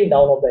shutting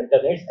down of the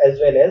internet as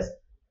well as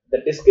the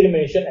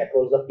discrimination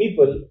across the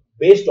people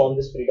based on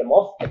this freedom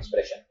of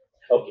expression.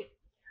 Okay,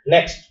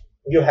 next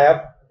you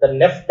have the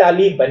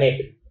Naftali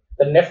Bennett.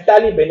 The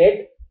Naftali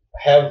Bennett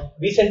have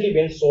recently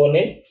been sworn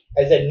in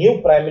as a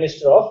new Prime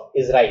Minister of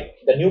Israel,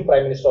 the new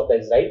Prime Minister of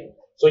Israel.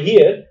 So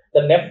here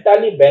the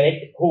Naftali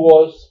Bennett, who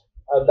was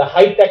the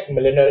high-tech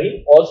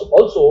millionaire, also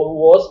who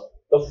was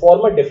the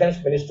former Defense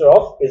Minister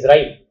of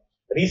Israel,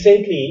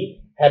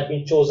 recently have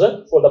been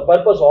chosen for the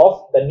purpose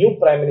of the new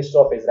Prime Minister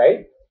of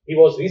Israel. He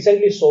was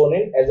recently sworn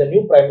in as a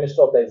new Prime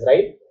Minister of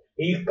Israel.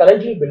 He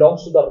currently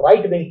belongs to the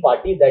right-wing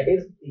party, that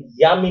is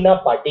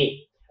Yamina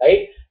party,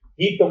 right.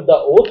 He took the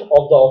oath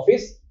of the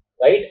office,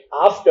 right,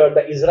 after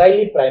the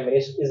Israeli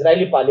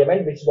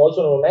Parliament, which is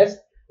also known as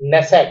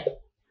Knesset,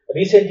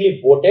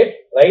 recently voted,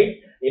 right.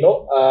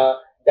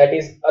 That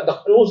is the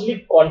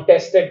closely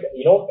contested,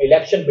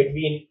 election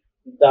between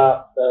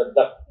the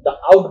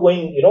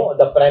outgoing,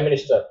 the Prime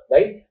Minister,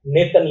 right,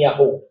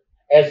 Netanyahu,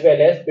 as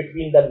well as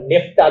between the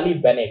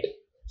Naftali Bennett.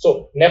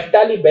 So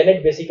Naftali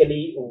Bennett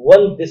basically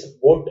won this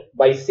vote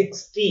by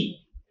 60,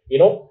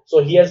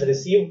 so he has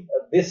received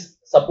this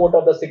support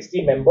of the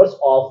 60 members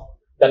of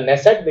the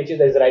Knesset, which is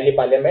the Israeli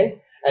Parliament,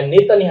 and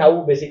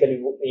Netanyahu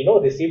basically,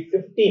 received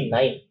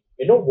 59,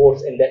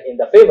 votes in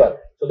the favor.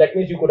 So that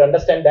means you could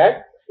understand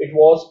that it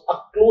was a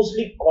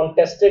closely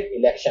contested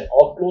election,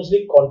 or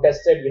closely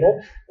contested,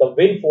 the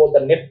win for the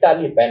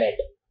Naftali Bennett,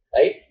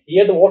 right.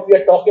 Here what we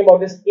are talking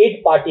about is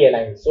 8-party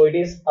alliance. So it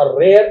is a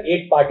rare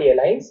 8-party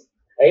alliance,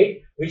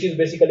 right, which is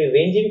basically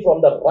ranging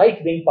from the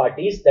right-wing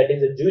parties, that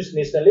is the Jewish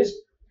nationalists,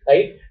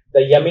 right, the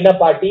Yamina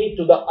party,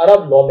 to the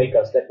Arab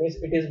lawmakers. That means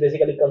it is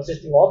basically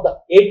consisting of the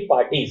 8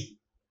 parties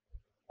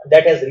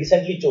that has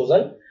recently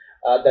chosen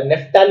the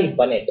Naftali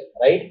Bennett,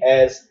 right,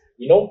 as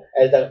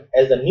as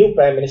the new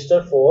Prime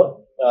Minister for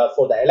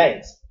the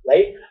alliance,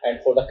 right, and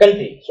for the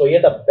country. So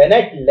here the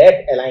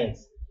Bennett-led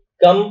alliance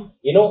come,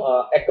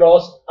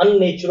 across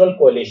unnatural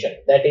coalition.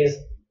 That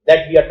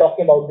we are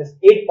talking about this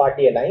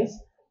 8-party alliance.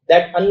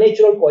 That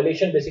unnatural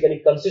coalition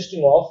basically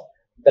consisting of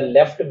the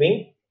left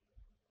wing.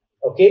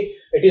 Okay,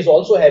 it is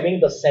also having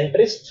the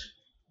centrist.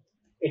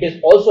 It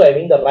is also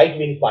having the right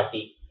wing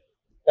party,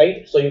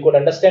 right. So you could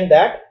understand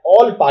that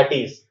all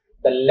parties,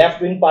 the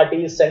left wing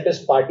parties,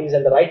 centrist parties,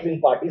 and the right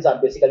wing parties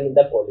are basically in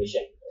the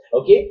coalition.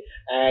 Okay,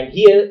 and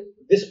here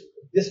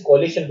this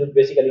coalition will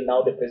basically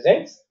now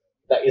represents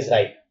the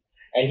Israel.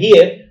 And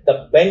here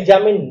the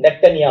Benjamin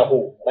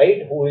Netanyahu,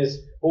 right, who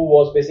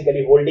was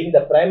basically holding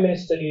the prime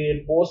ministerial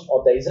post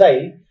of the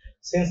Israel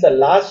since the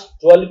last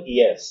 12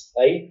 years,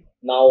 right.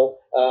 Now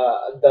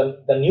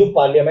the new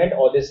parliament,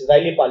 or this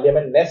Israeli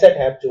parliament, Knesset,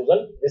 have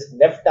chosen this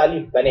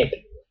Naftali Bennett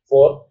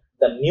for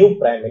the new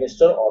prime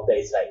minister of the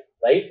Israel,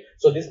 right.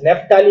 So this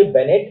Naftali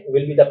Bennett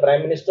will be the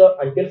prime minister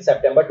until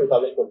September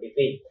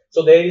 2023.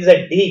 So there is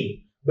a deal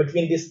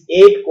between these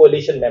 8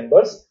 coalition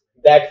members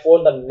that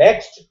for the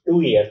next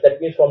 2 years,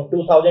 that means from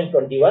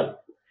 2021,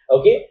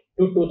 okay,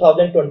 to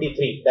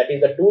 2023, that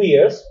is the 2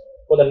 years,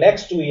 for the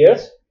next 2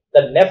 years,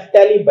 the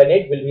Naftali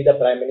Bennett will be the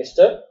prime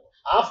minister.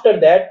 After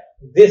that,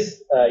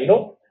 this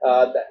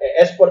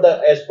as per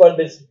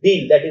this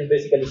deal that is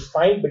basically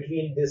signed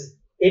between these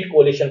 8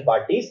 coalition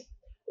parties,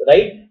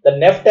 right, the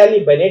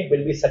Naftali Bennett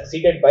will be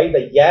succeeded by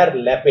the Yair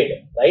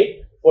Lapid,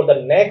 right, for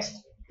the next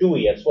 2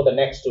 years,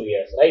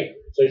 right.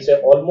 So it's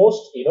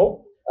almost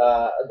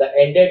the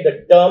ended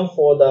the term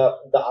for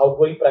the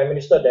outgoing prime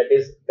minister, that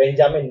is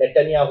Benjamin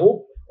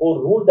Netanyahu,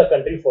 who ruled the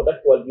country for the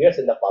 12 years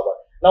in the power.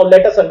 Now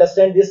let us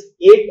understand these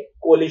 8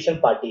 coalition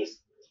parties.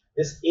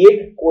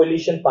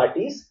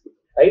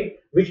 Right,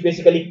 which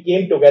basically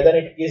came together.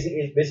 It is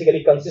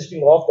basically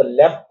consisting of the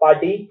left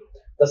party,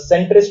 the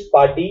centrist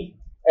party,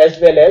 as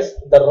well as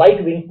the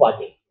right-wing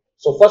party.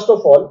 So first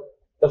of all,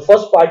 the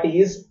first party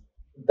is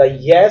the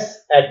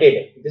IAS.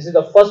 This is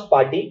the first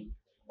party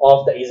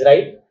of the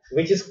Israel,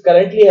 which is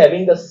currently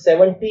having the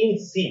 17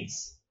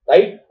 seats,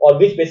 right, or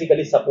which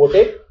basically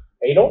supported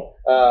the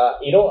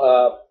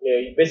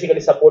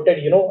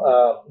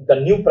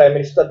new prime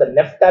minister, the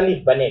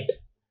Naftali Bennett,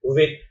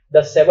 with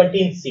the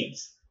 17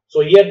 seats. So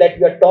here that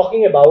we are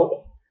talking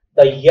about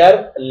the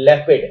Yair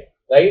Lapid,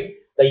 right?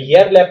 The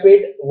Yair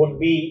Lapid would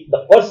be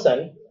the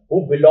person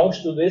who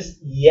belongs to this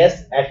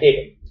IAS.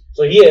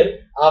 So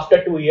here,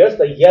 after 2 years,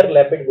 the Yair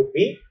Lapid would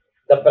be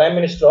the prime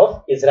minister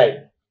of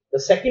Israel. The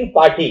second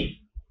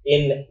party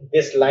in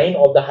this line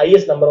of the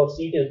highest number of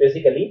seats is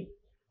basically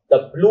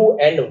the blue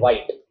and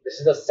white. This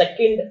is the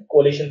second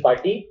coalition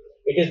party.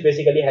 It is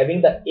basically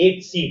having the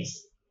 8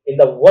 seats in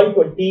the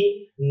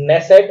 120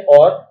 Knesset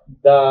or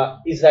the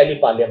Israeli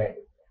parliament.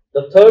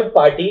 The third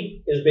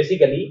party is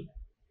basically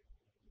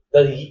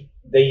the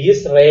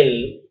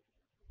Israel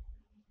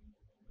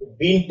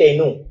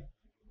Bintenu.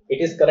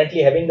 It is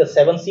currently having the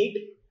 7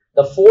 seat.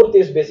 The fourth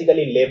is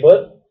basically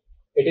Labour.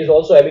 It is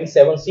also having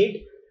 7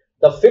 seat.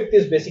 The fifth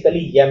is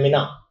basically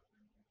Yamina.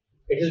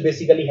 It is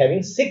basically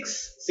having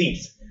 6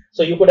 seats.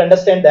 So you could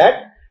understand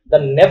that the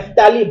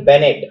Naftali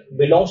Bennett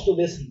belongs to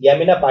this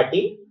Yamina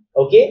party,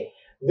 okay,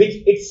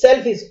 which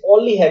itself is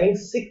only having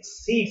 6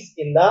 seats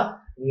in the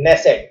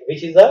Knesset,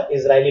 which is the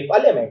Israeli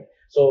parliament.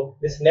 So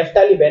this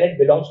Naftali Bennett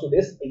belongs to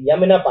this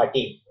Yamina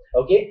party,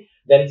 okay.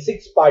 Then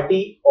sixth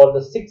party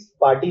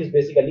is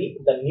basically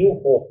the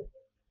New Hope,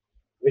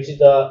 which is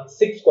the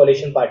 6th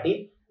coalition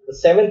party. The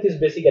 7th is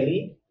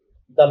basically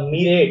the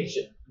Mirage,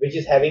 which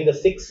is having the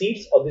 6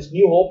 seats, or this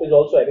New Hope is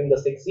also having the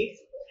 6 seats.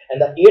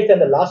 And the 8th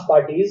and the last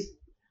party is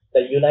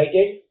the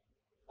United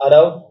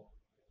Arab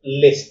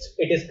List.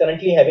 It is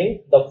currently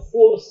having the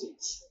 4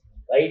 seats,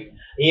 right.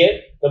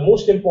 Here the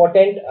most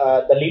important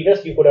the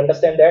leaders, you could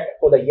understand that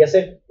for the yes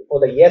at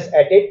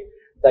it,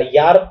 the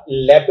Yair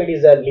Lapid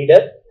is a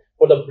leader.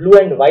 For the blue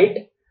and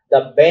white,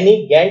 the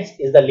Benny Gantz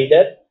is the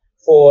leader.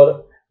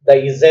 For the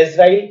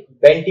Israel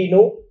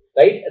Bentinu,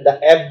 right, the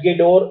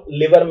Avigdor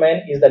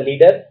Lieberman is the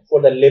leader.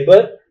 For the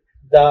Labour,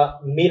 the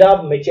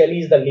Mirav Micheli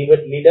is the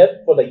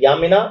leader. For the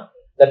Yamina,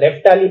 the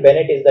Naftali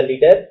Bennett is the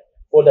leader.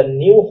 For the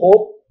New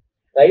Hope,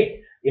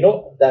 right,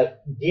 the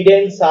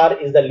Gideon Sar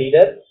is the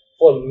leader.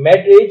 For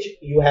Medridge,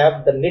 you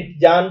have the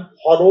Nitjan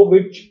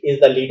Horowitz is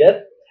the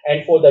leader.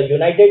 And for the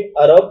United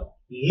Arab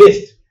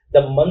List,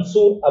 the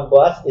Mansour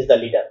Abbas is the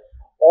leader.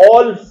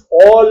 All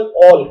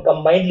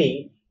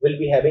combinedly will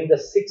be having the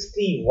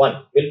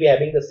 61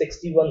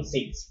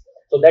 seats.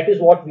 So that is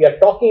what we are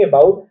talking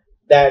about,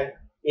 that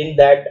in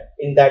that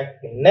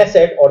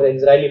Knesset or the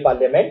Israeli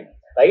parliament,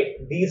 right,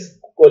 these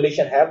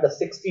coalition have the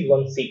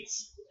 61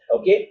 seats,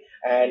 okay.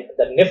 And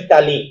the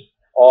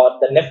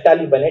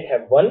Naftali Bennett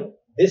have won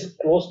this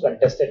close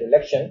contested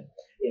election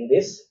in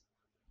this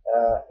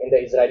in the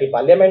Israeli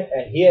parliament,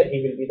 and here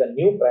he will be the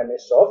new prime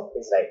minister of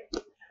Israel,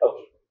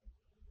 okay.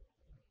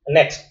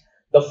 Next,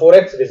 the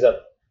forex reserve.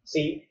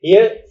 See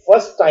here,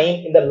 first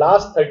time in the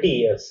last 30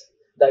 years,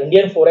 the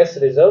Indian forex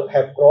reserve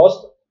have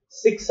crossed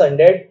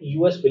 $600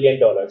 billion.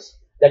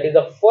 That is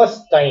the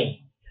first time,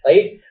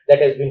 right, that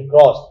has been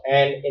crossed.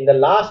 And in the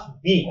last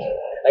week,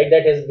 right,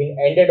 that has been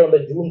ended on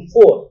the June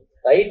 4,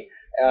 right,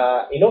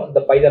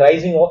 by the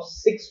rising of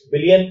 $6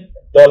 billion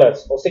or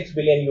 $6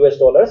 billion,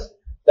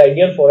 the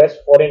Indian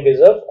foreign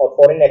reserve or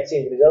foreign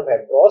exchange reserve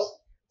have crossed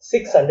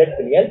 $600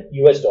 billion.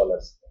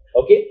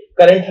 Okay,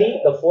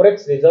 currently the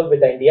forex reserve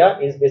with India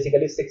is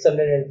basically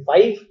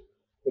 $605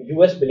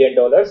 billion,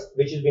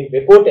 which has been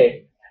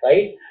reported,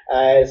 right,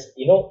 as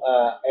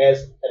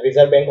as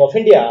Reserve Bank of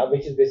India,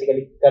 which is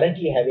basically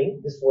currently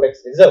having this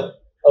forex reserve.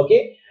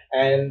 Okay,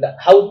 and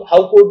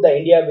how could the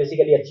India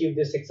basically achieve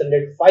this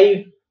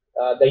 605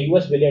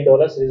 billion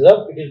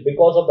reserve? It is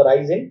because of the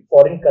rise in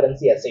foreign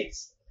currency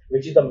assets,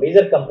 which is the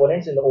major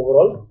components in the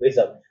overall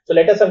reserve. So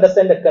let us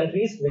understand the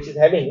countries which is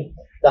having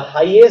the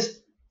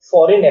highest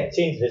foreign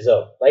exchange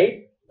reserve,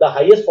 right? The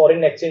highest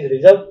foreign exchange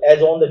reserve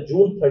as on the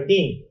June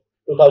 13,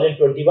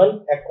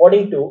 2021,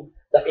 according to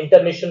the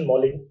International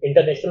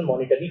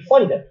Monetary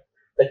Fund.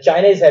 The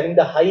China is having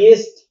the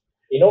highest,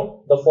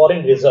 the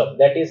foreign reserve,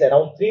 that is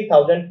around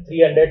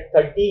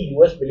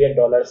 $3,330 billion,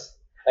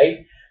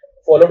 right?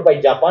 followed by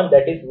Japan,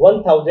 that is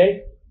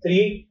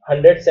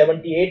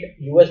 1,378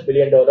 US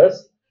billion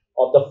dollars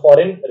of the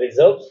foreign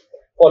reserves,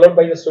 followed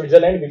by the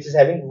Switzerland, which is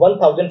having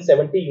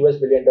 1,070 US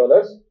billion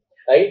dollars,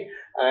 right?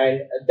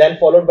 And then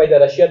followed by the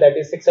Russia, that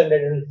is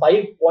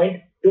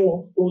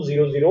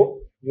 605.2200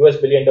 US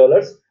billion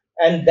dollars.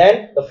 And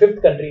then the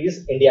fifth country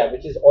is India,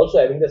 which is also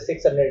having the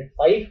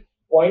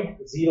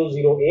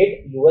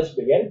 605.008 US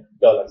billion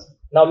dollars.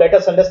 Now let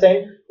us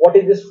understand what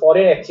is this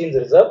foreign exchange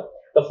reserve.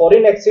 The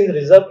foreign exchange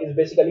reserve is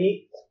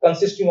basically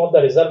consisting of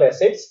the reserve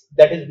assets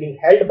that is being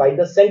held by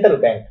the central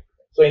bank.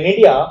 So in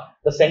India,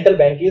 the central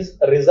bank is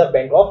Reserve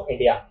Bank of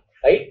India,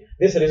 right?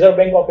 This Reserve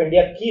Bank of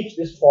India keeps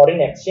this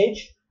foreign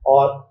exchange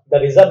or the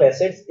reserve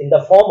assets in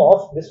the form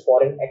of this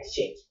foreign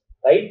exchange,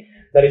 right?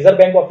 The Reserve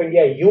Bank of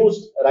India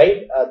used,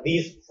 right,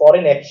 these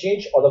foreign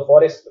exchange or the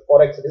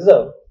forex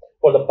reserve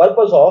for the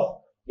purpose of,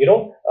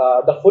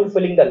 the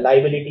fulfilling the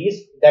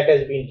liabilities that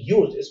has been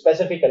used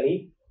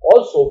specifically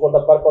also for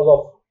the purpose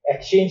of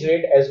exchange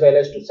rate as well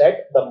as to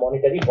set the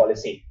monetary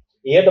policy.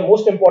 Here the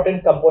most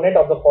important component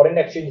of the foreign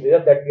exchange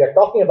reserve that we are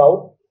talking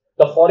about,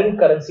 the foreign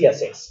currency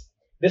assets.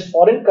 This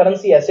foreign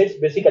currency assets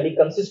basically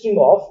consisting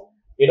of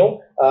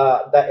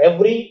the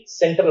every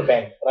central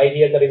bank, right?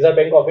 Here the Reserve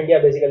Bank of India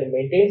basically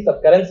maintains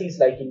the currencies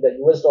like in the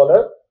US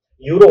dollar,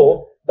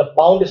 euro, the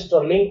pound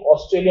sterling,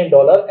 Australian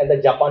dollar, and the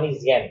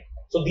Japanese yen.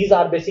 So these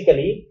are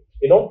basically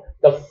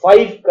the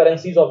five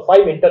currencies or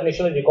five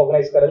internationally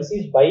recognized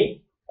currencies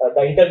by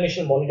the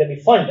International Monetary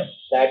Fund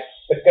that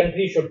the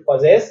country should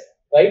possess,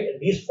 right,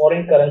 these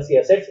foreign currency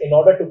assets in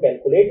order to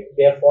calculate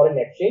their foreign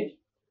exchange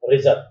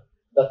reserve.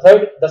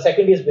 The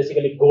second is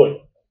basically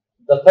gold.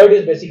 The third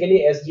is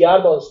basically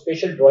SDR, the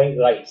special drawing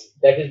rights,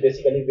 that is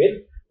basically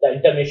with the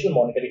International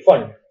Monetary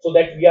Fund. So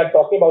that we are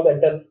talking about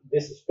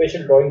this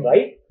special drawing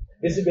right.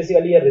 This is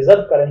basically a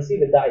reserve currency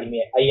with the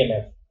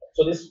IMF.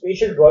 So these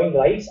special drawing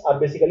rights are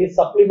basically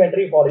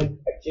supplementary foreign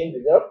exchange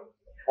reserve,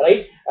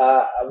 right,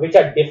 which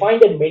are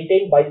defined and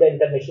maintained by the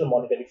International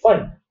Monetary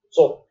Fund.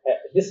 So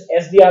this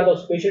SDR, the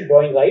special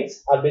drawing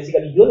rights, are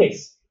basically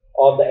units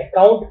of the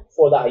account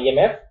for the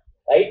IMF,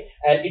 right?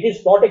 And it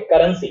is not a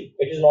currency.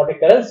 It is not a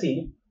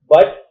currency,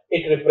 but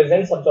it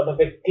represents some sort of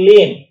a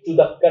claim to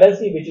the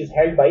currency which is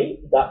held by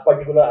the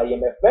particular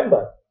IMF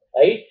member,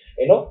 right?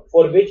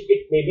 For which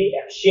it may be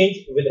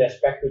exchanged with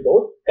respect to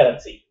those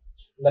currency.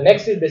 The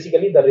next is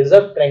basically the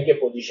reserve cranke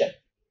position.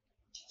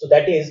 So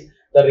that is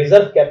the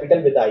reserve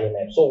capital with the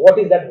IMF. So what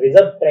is that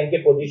reserve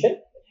cranke position?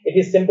 It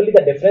is simply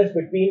the difference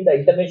between the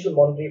International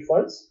Monetary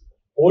Fund's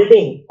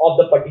holding of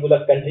the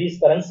particular country's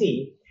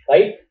currency,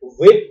 right,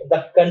 with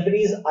the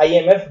country's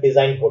IMF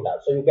design quota.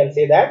 So you can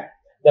say that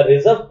the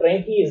reserve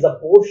cranke is a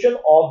portion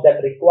of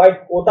that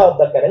required quota of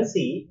the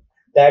currency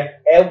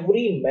that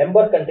every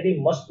member country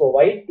must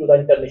provide to the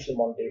International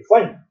Monetary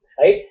Fund,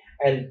 right?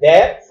 And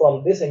there,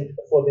 for this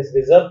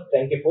reserve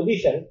cranke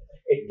position,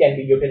 it can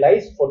be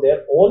utilized for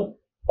their own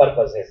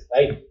purposes,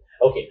 right?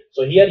 Okay,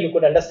 so here you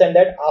could understand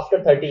that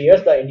after 30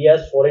 years, the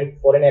India's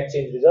foreign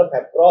exchange reserve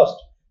have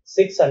crossed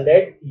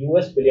 600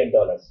 US billion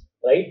dollars,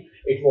 right?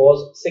 It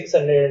was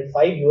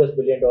 605 US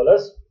billion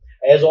dollars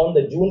as on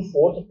the June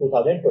 4th,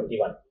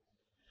 2021.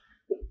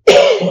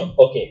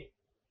 Okay,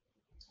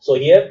 so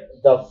here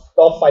the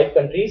top five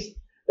countries,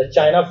 the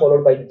China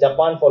followed by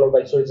Japan, followed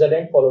by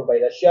Switzerland, followed by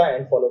Russia,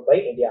 and followed by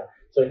India.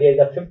 So India is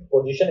the fifth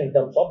position in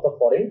terms of the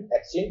foreign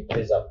exchange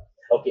reserve.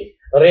 Okay,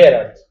 rare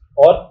earth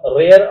or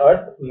rare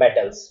earth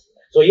metals.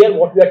 So here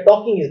what we are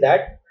talking is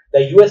that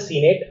the US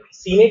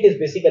Senate is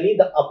basically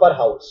the upper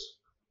house,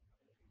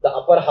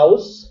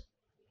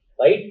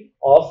 right,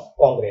 of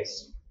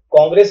Congress.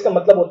 Congress का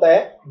मतलब होता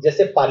है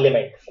जैसे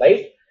parliament,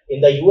 right? In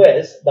the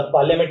US, the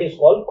parliament is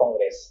called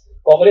Congress.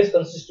 Congress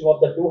consisting of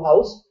the two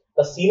houses.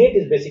 The Senate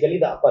is basically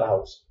the upper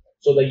house.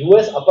 So the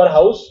US upper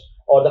house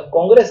or the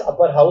Congress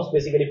upper house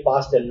basically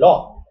passed a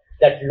law.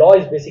 That law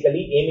is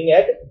basically aiming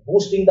at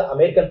boosting the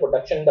American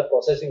production and the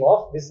processing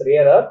of these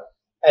rare earth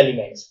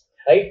elements,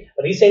 right?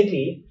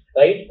 Recently,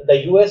 right,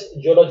 the US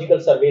Geological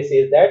Survey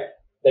says that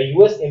the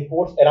US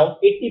imports around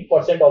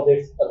 80% of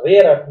its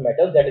rare earth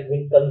metals that has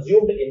been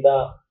consumed in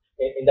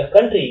the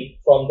country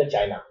from the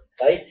China,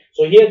 right?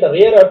 So here the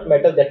rare earth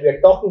metal that we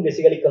are talking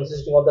basically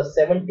consisting of the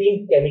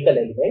 17 chemical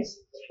elements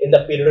in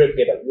the periodic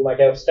table. You might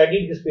have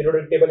studied this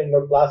periodic table in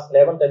your class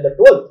 11th and the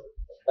 12th,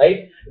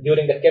 right,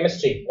 during the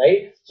chemistry,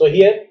 right? So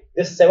here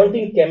this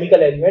 17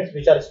 chemical elements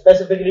which are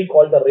specifically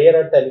called the rare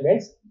earth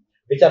elements,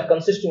 which are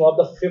consisting of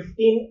the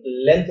 15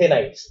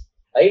 lanthanides,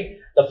 right?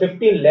 The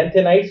 15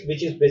 lanthanides,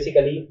 which is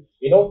basically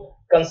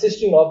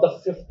consisting of the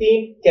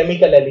 15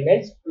 chemical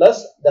elements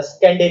plus the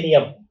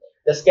scandium.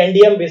 The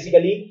scandium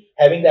basically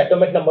having the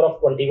atomic number of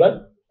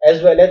 21,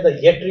 as well as the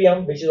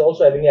yttrium, which is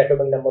also having an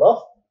atomic number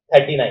of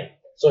 39.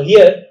 So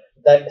here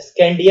the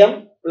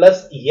scandium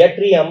plus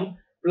yttrium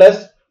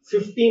plus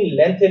 15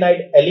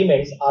 lanthanide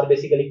elements are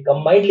basically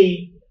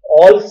combinedly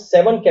all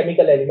 7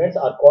 chemical elements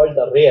are called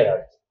the rare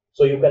earth.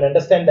 So you can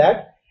understand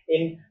that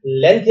in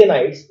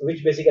lanthanides,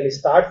 which basically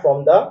start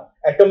from the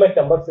atomic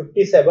number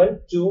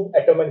 57 to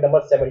atomic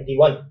number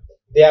 71,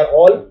 they are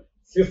all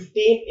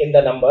 15 in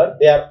the number,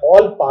 they are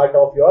all part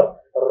of your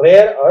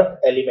rare earth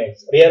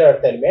elements. Rare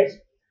earth elements,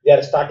 they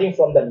are starting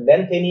from the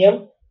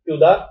lanthanum to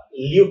the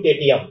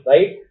lutetium,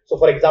 right? So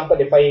for example,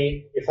 if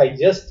I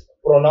just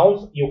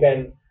pronounce, you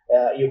can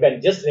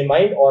just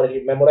remind or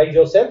memorize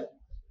yourself.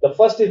 The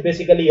first is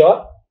basically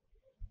your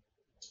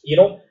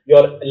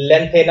your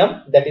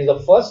lanthanum, that is the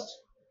first,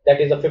 that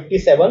is the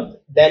 57th.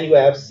 Then you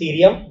have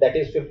cerium, that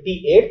is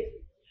 58th.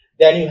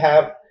 Then you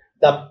have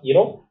the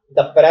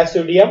the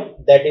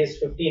praseodymium, that is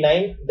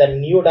 59, the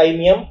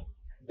neodymium,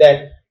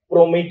 then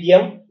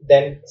promethium,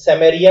 then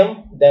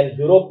samarium, then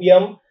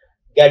europium,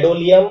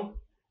 gadolinium,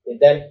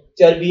 then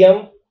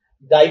terbium,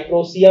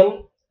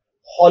 diprosium,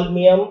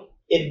 holmium,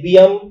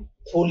 erbium,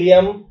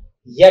 thulium,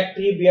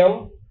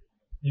 yttrium,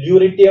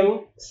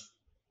 lutetium.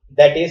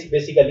 That is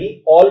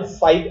basically all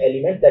 5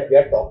 elements that we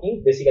are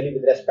talking basically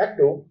with respect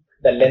to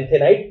the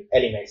lanthanide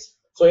elements.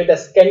 So the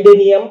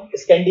scandium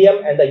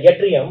and the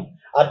yttrium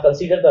are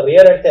considered the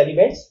rare earth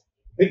elements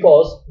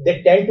because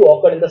they tend to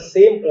occur in the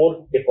same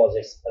ore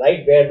deposits,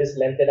 right, where this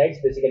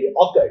lanthanides basically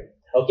occurred.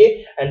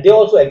 Okay, and they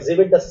also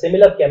exhibit the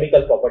similar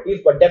chemical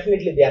properties, but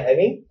definitely they are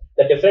having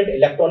the different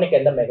electronic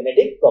and the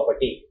magnetic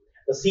property.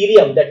 The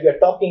cerium that we are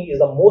talking is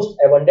the most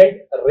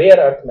abundant rare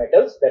earth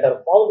metals that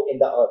are found in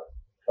the earth.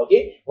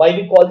 Okay, why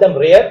we call them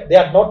rare? They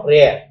are not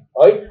rare,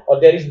 right? Or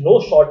there is no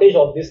shortage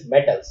of these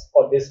metals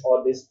or these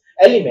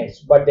elements,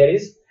 but there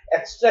is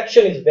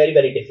extraction is very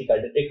difficult.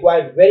 It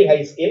requires very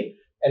high skill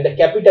and the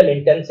capital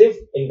intensive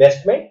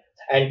investment,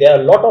 and there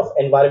are a lot of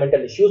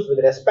environmental issues with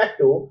respect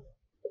to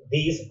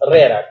these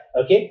rare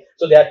earth. Okay,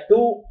 so there are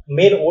 2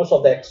 main ores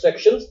of the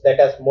extractions, that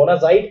is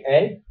monazite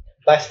and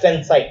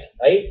bastnaesite,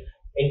 right?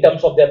 In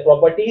terms of their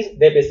properties,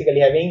 they're basically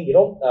having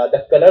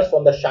the colors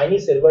from the shiny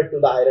silver to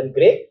the iron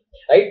gray,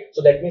 right?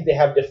 So that means they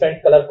have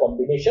different color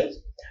combinations.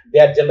 They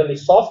are generally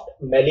soft,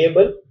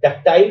 malleable,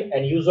 ductile,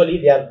 and usually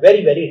they are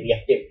very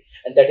reactive,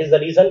 and that is the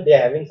reason they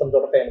are having some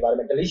sort of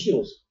environmental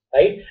issues,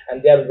 right?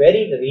 And they are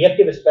very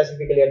reactive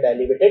specifically at the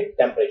elevated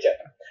temperature.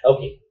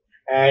 Okay,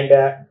 and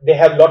they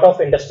have lot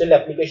of industrial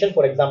application.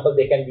 For example,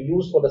 they can be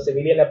used for the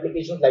civilian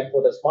applications like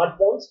for the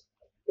smartphones,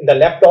 in the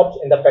laptops,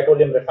 in the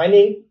petroleum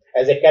refining,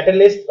 as a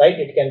catalyst, right?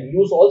 It can be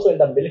used also in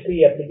the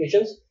military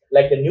applications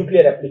like the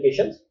nuclear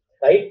applications,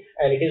 right?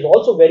 And it is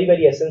also very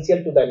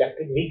essential to the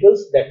electric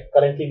vehicles that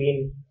currently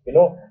being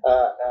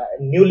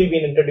newly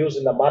been introduced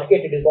in the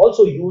market. It is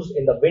also used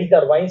in the wind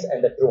turbines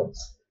and the drones,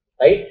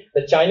 right?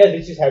 The China,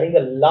 which is having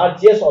the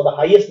largest or the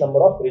highest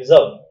number of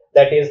reserve,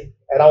 that is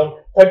around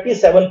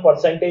 37%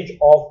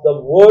 of the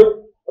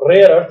world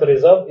rare earth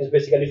reserve is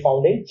basically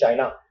found in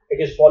China.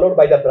 It is followed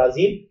by the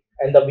Brazil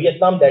and the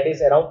Vietnam, that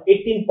is around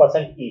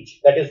 18% each.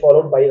 That is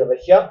followed by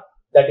Russia,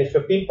 that is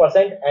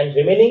 15%, and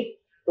remaining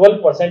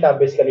 12% are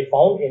basically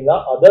found in the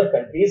other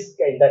countries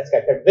in that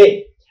scattered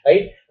way,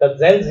 right? The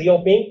Zen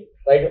Xiaoping,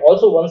 right?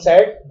 Also one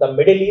side, the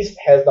Middle East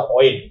has the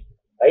oil,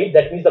 right?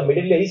 That means the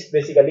Middle East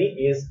basically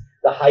is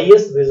the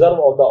highest reserve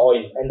of the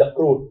oil and the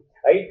crude,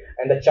 right?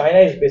 And the China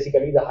is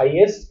basically the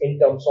highest in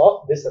terms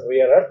of this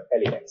rare earth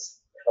elements.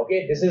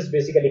 Okay, this is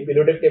basically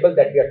periodic table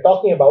that we are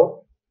talking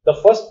about. The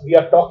first we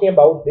are talking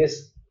about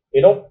this,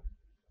 that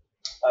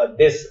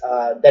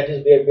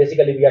is where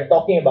basically we are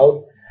talking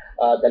about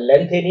the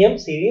lanthanum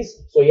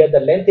series. So here the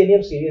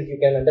lanthanum series, you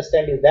can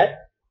understand is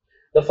that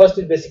the first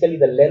is basically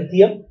the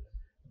lanthanum,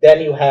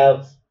 then you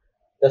have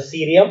the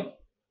cerium,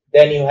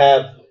 then you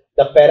have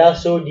the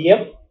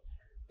praseodymium,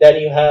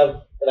 then you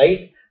have,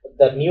 right,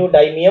 the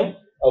neodymium.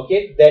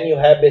 Okay, then you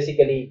have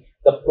basically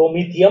the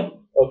promethium.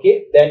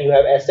 Okay, then you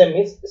have SM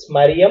is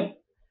samarium.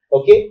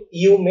 Okay,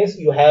 EU means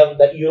you have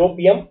the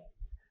europium.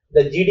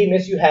 The GD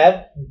means you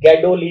have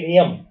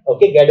gadolinium.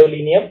 Okay,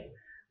 gadolinium.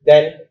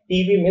 Then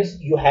TB means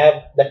you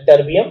have the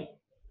terbium.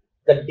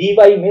 The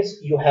DY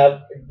means you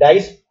have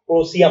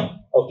dysprosium.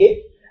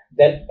 Okay,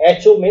 then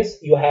HO means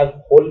you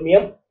have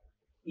holmium.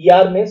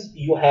 ER means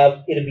you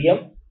have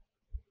erbium.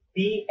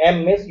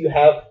 PM means you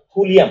have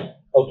thulium.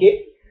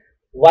 Okay,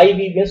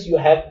 YB means you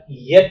have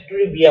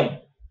yttrium.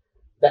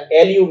 The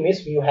LU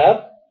means you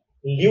have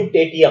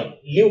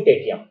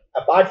lutetium.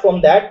 Apart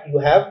from that, you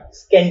have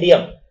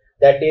scandium,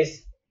 that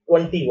is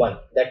 21.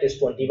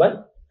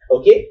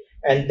 Okay,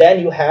 and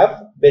then you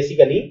have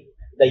basically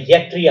the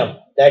yttrium,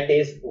 that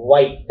is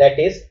Y, that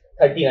is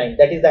 39.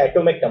 That is the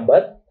atomic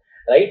number,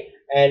 right?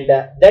 And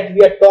that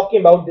we are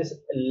talking about this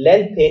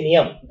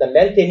lanthanum. The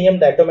lanthanum,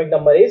 the atomic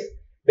number is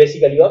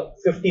basically your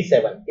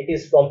 57. It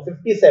is from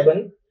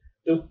 57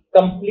 to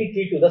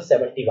completely to the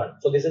 71.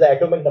 So this is the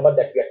atomic number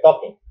that we are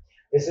talking.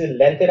 This is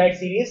lanthanide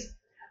series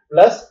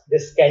plus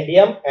this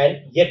scandium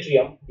and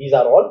yttrium. These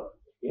are all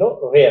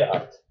rare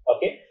earth.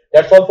 Okay,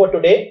 that's all for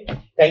today.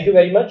 Thank you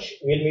very much.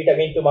 We'll meet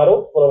again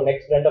tomorrow for our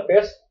next current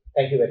affairs.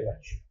 Thank you very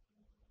much.